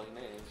 a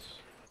Balinese.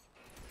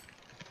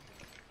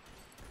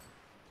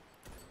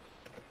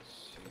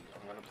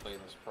 I'm gonna play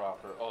this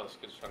proper. Oh, this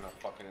kid's trying to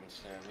fucking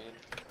ensnare me.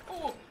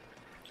 Oh,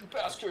 you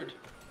bastard!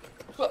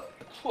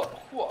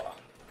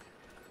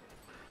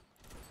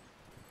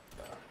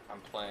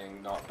 I'm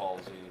playing not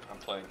ballsy. I'm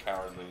playing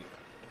cowardly.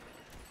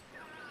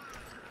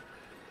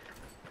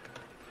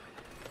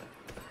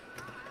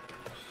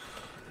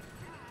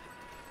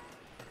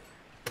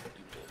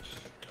 You bitch.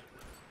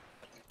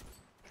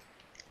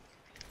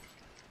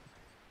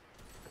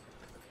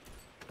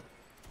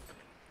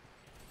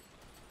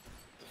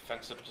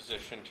 Defensive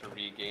position to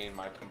regain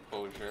my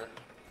composure.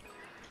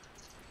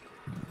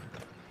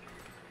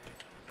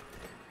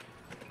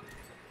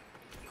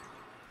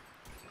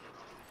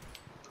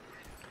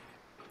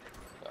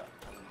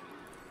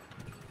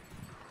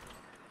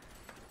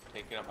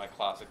 Taking up my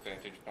classic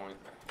vantage point.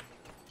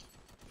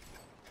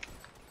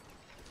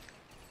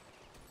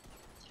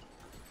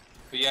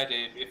 But yeah,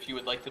 Dave, if you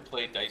would like to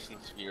play Dyson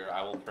Sphere,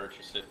 I will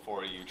purchase it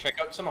for you. Check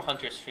out some of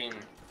Hunter's stream.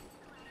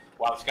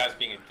 Wow, this guy's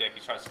being a dick.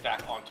 He's trying to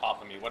stack on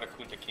top of me. What a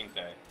Kunta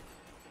Kinte.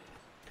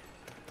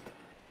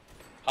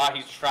 Ha,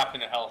 he's trapped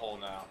in a hellhole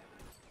now.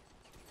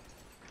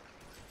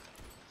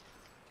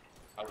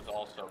 I was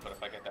also, but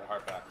if I get that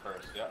heart back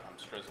first, yeah, I'm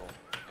Strizzle.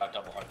 Got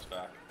double hearts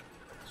back.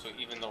 So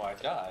even though I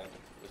died,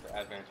 it was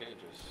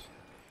advantageous.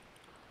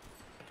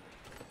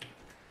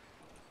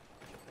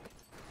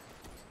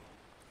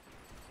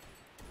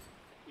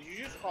 Did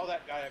you just call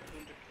that guy a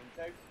Kunta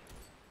Kinte?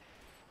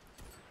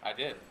 I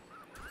did.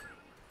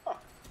 Huh.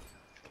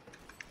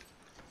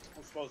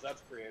 I suppose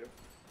that's creative.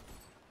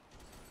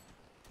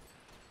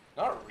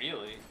 Not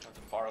really. That's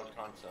a borrowed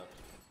concept.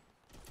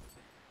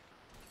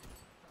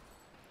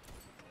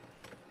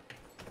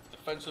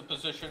 Defensive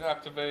position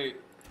activate.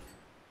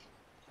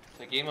 It's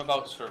a game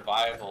about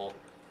survival.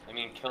 I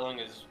mean, killing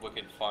is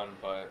wicked fun,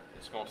 but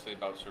it's mostly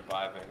about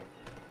surviving.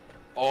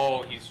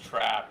 Oh, he's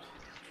trapped.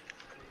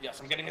 Yes,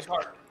 I'm getting his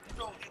heart.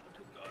 No,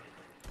 God.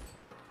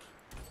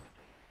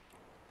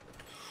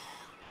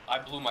 I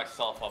blew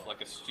myself up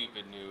like a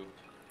stupid noob.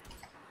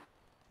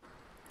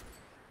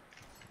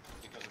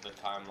 Because of the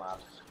time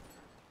lapse.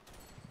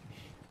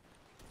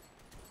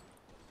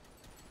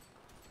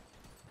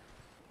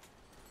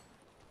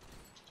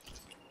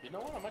 You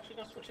know what? I'm actually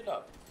gonna switch it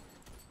up.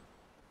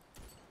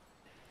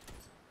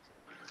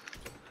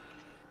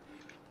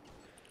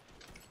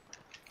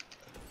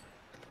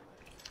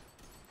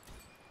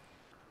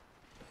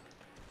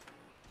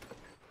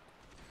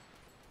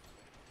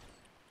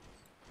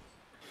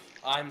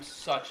 I'm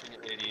such an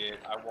idiot.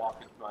 I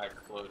walk into my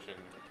explosion.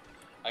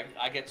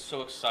 I get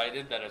so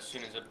excited that as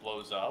soon as it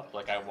blows up,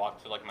 like I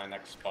walk to like my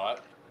next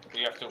spot,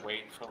 you have to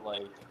wait for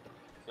like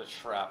the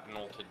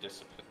shrapnel to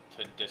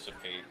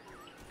dissipate.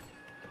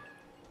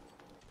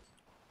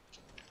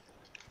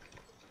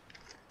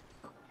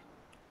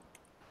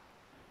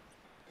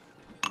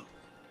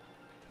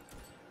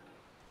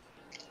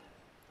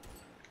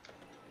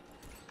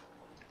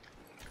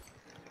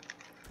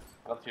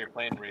 Up to you're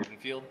playing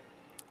Ravenfield?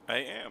 I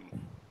am.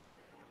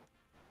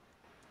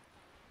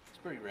 It's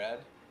pretty rad.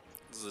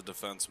 This is a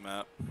defense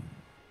map.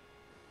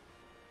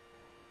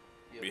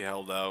 Yep. We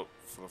held out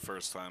for the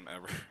first time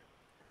ever.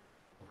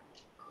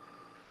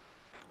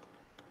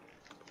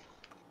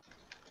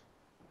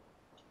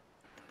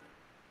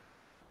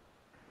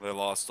 They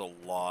lost a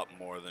lot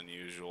more than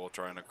usual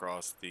trying to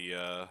cross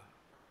the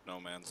no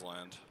man's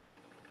land,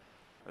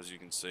 as you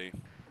can see.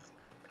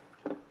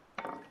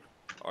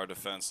 Our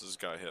defenses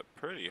got hit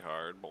pretty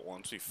hard, but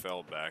once we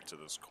fell back to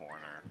this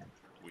corner,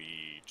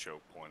 we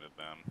choke pointed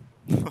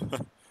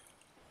them.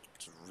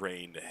 Just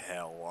rained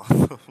hell off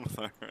of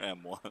our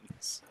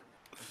M1s.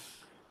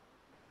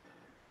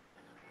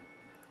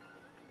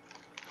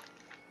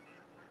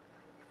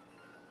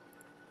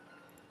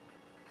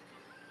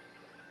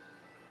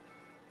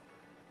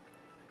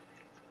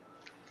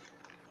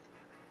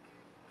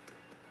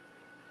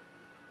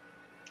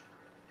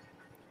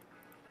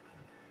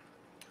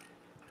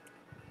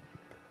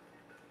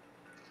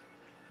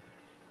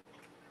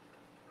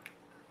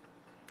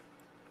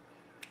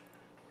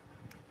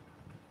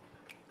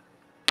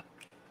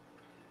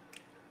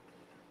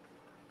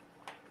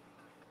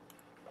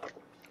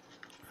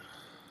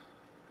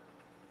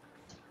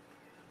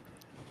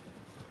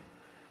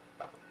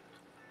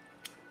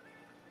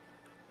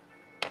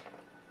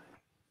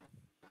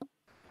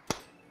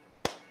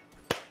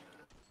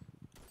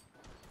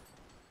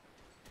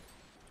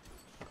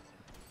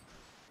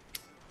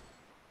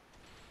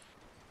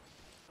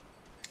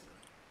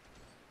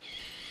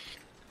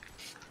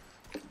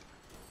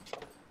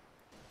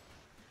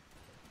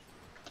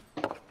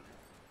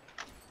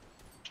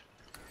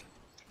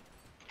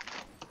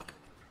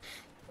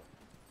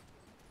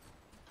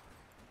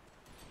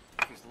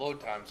 These load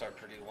times are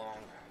pretty long.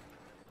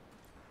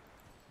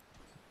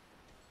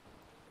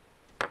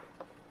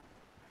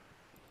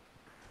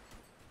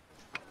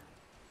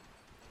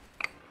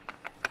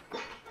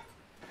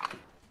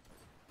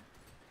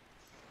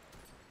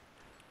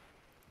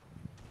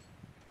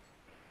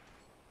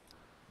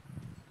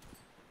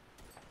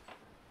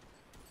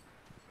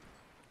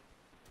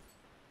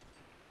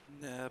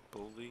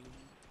 Napoli,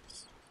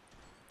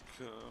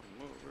 come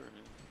over and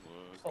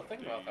look. Still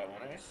thinking about that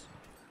one, eh?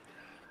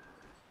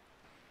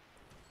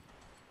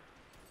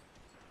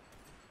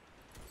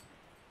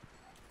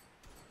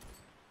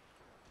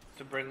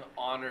 To bring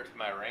honor to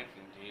my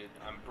ranking, dude.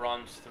 I'm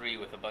bronze 3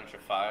 with a bunch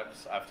of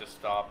 5s. I have to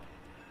stop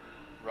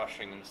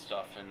rushing and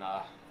stuff and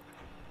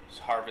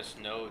just harvest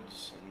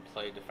nodes and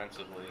play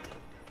defensively.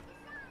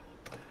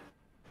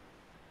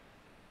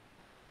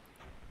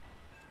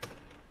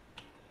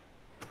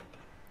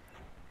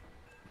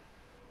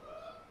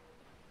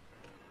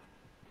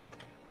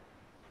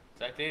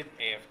 I did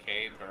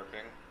AFK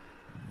burping.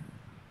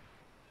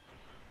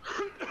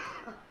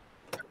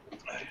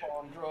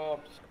 Bomb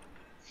drops.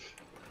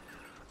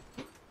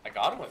 I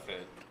got him with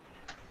it.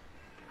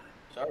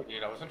 Sorry,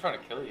 dude. I wasn't trying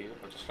to kill you.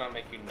 I was just trying to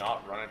make you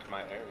not run into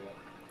my area.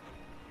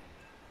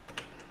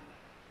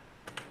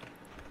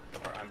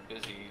 Or I'm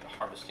busy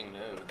harvesting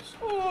nodes.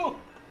 Ooh!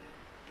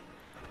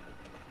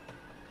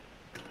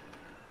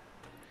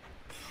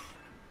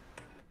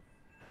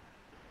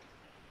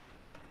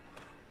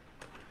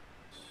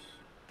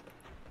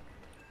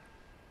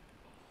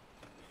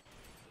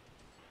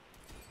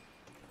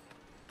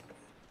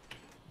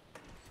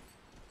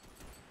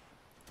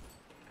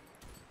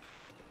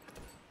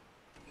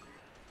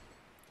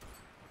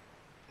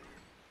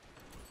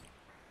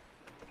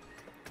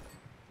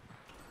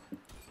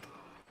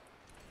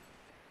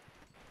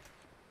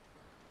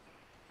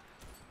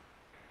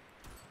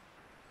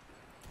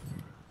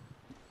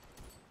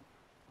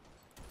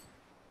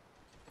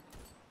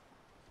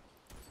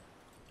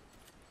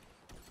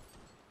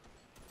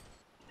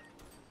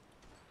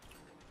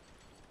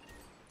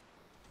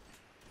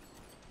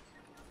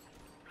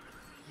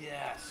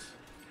 Yes.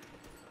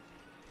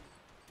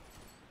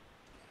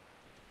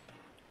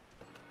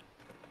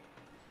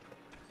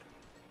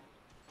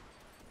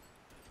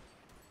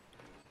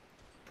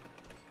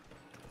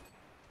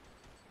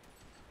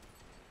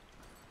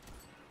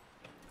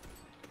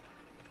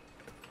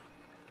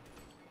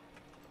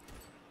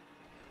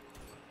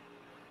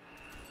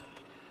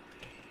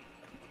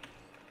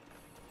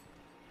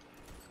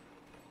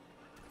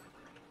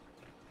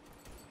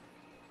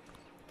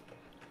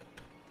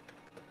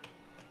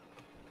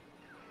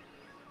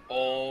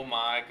 Oh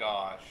my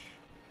gosh.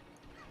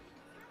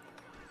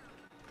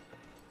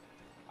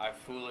 I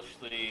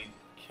foolishly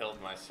killed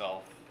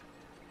myself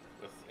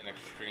with an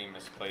extreme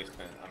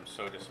misplacement. I'm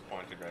so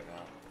disappointed right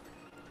now.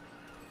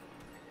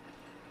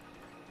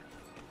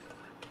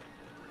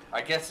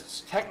 I guess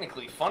it's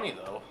technically funny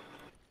though.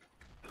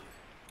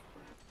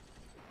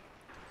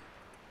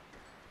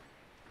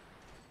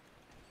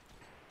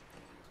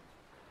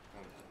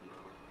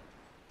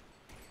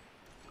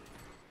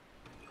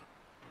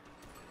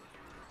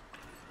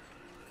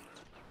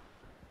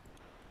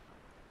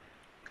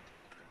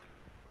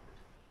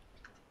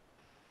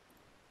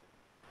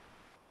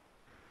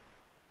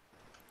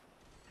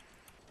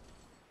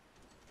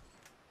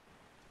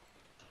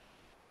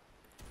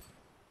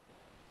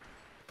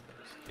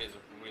 This kid's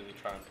really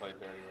trying to play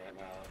dirty right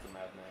now, like a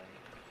madman.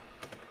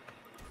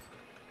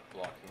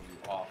 Blocking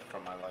you off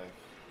from my life.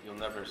 You'll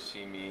never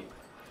see me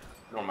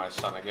nor my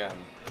son again.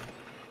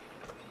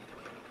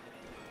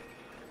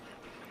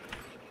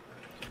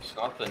 It's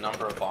not the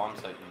number of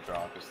bombs that you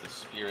drop, it's the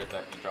spirit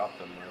that you drop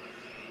them with.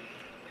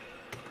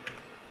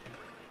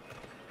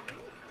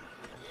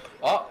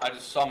 Oh, I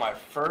just saw my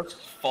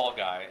first fall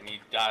guy and he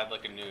died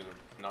like a noob.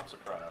 Not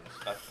surprised.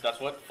 That's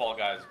what Fall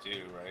Guys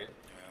do, right?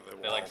 Yeah,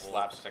 They like wobble.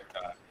 slapstick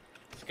that.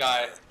 This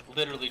guy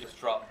literally just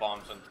dropped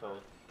bombs until...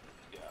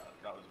 Yeah,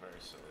 that was very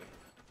silly.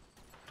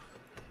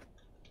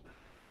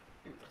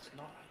 Dude, that's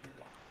not how you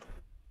walk.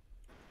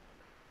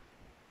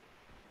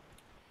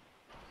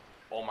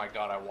 Oh my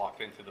god, I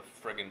walked into the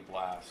friggin'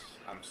 blast.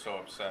 I'm so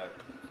upset.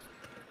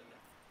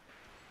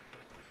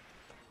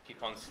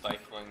 Keep on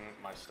stifling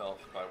myself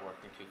by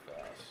working too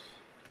fast.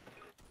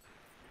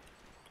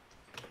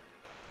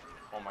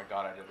 Oh my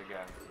god, I did it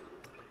again.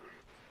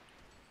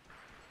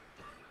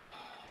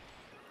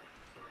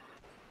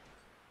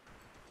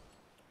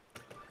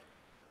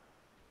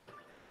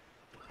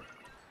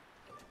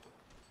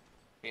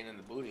 Pain in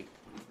the booty.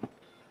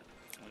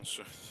 I'll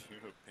show you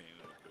a pain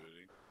in the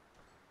booty.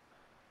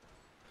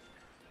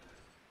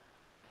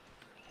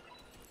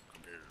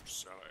 Computer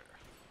sire.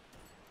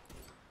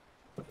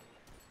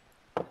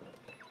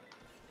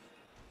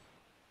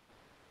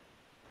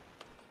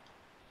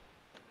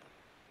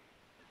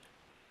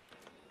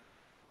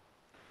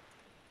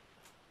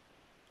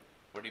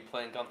 What are you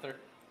playing, Gunther?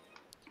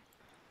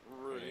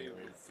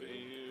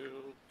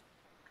 Ravenfield.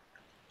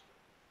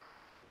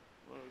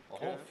 A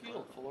whole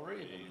field full of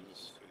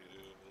ravens.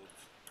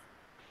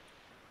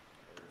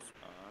 Where's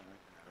my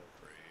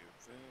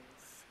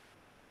ravens?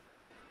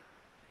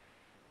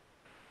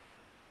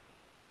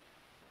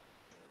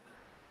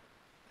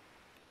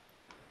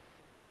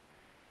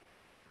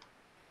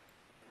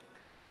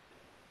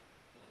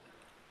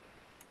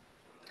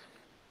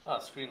 Oh,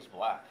 the screen's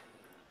black.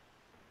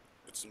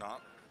 It's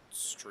not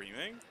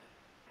streaming?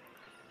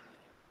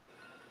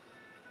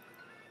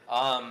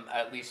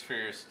 At least for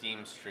your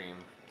Steam stream.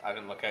 I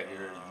didn't look at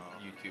your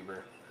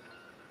YouTuber.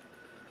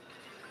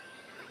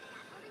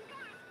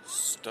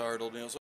 Startled me. I was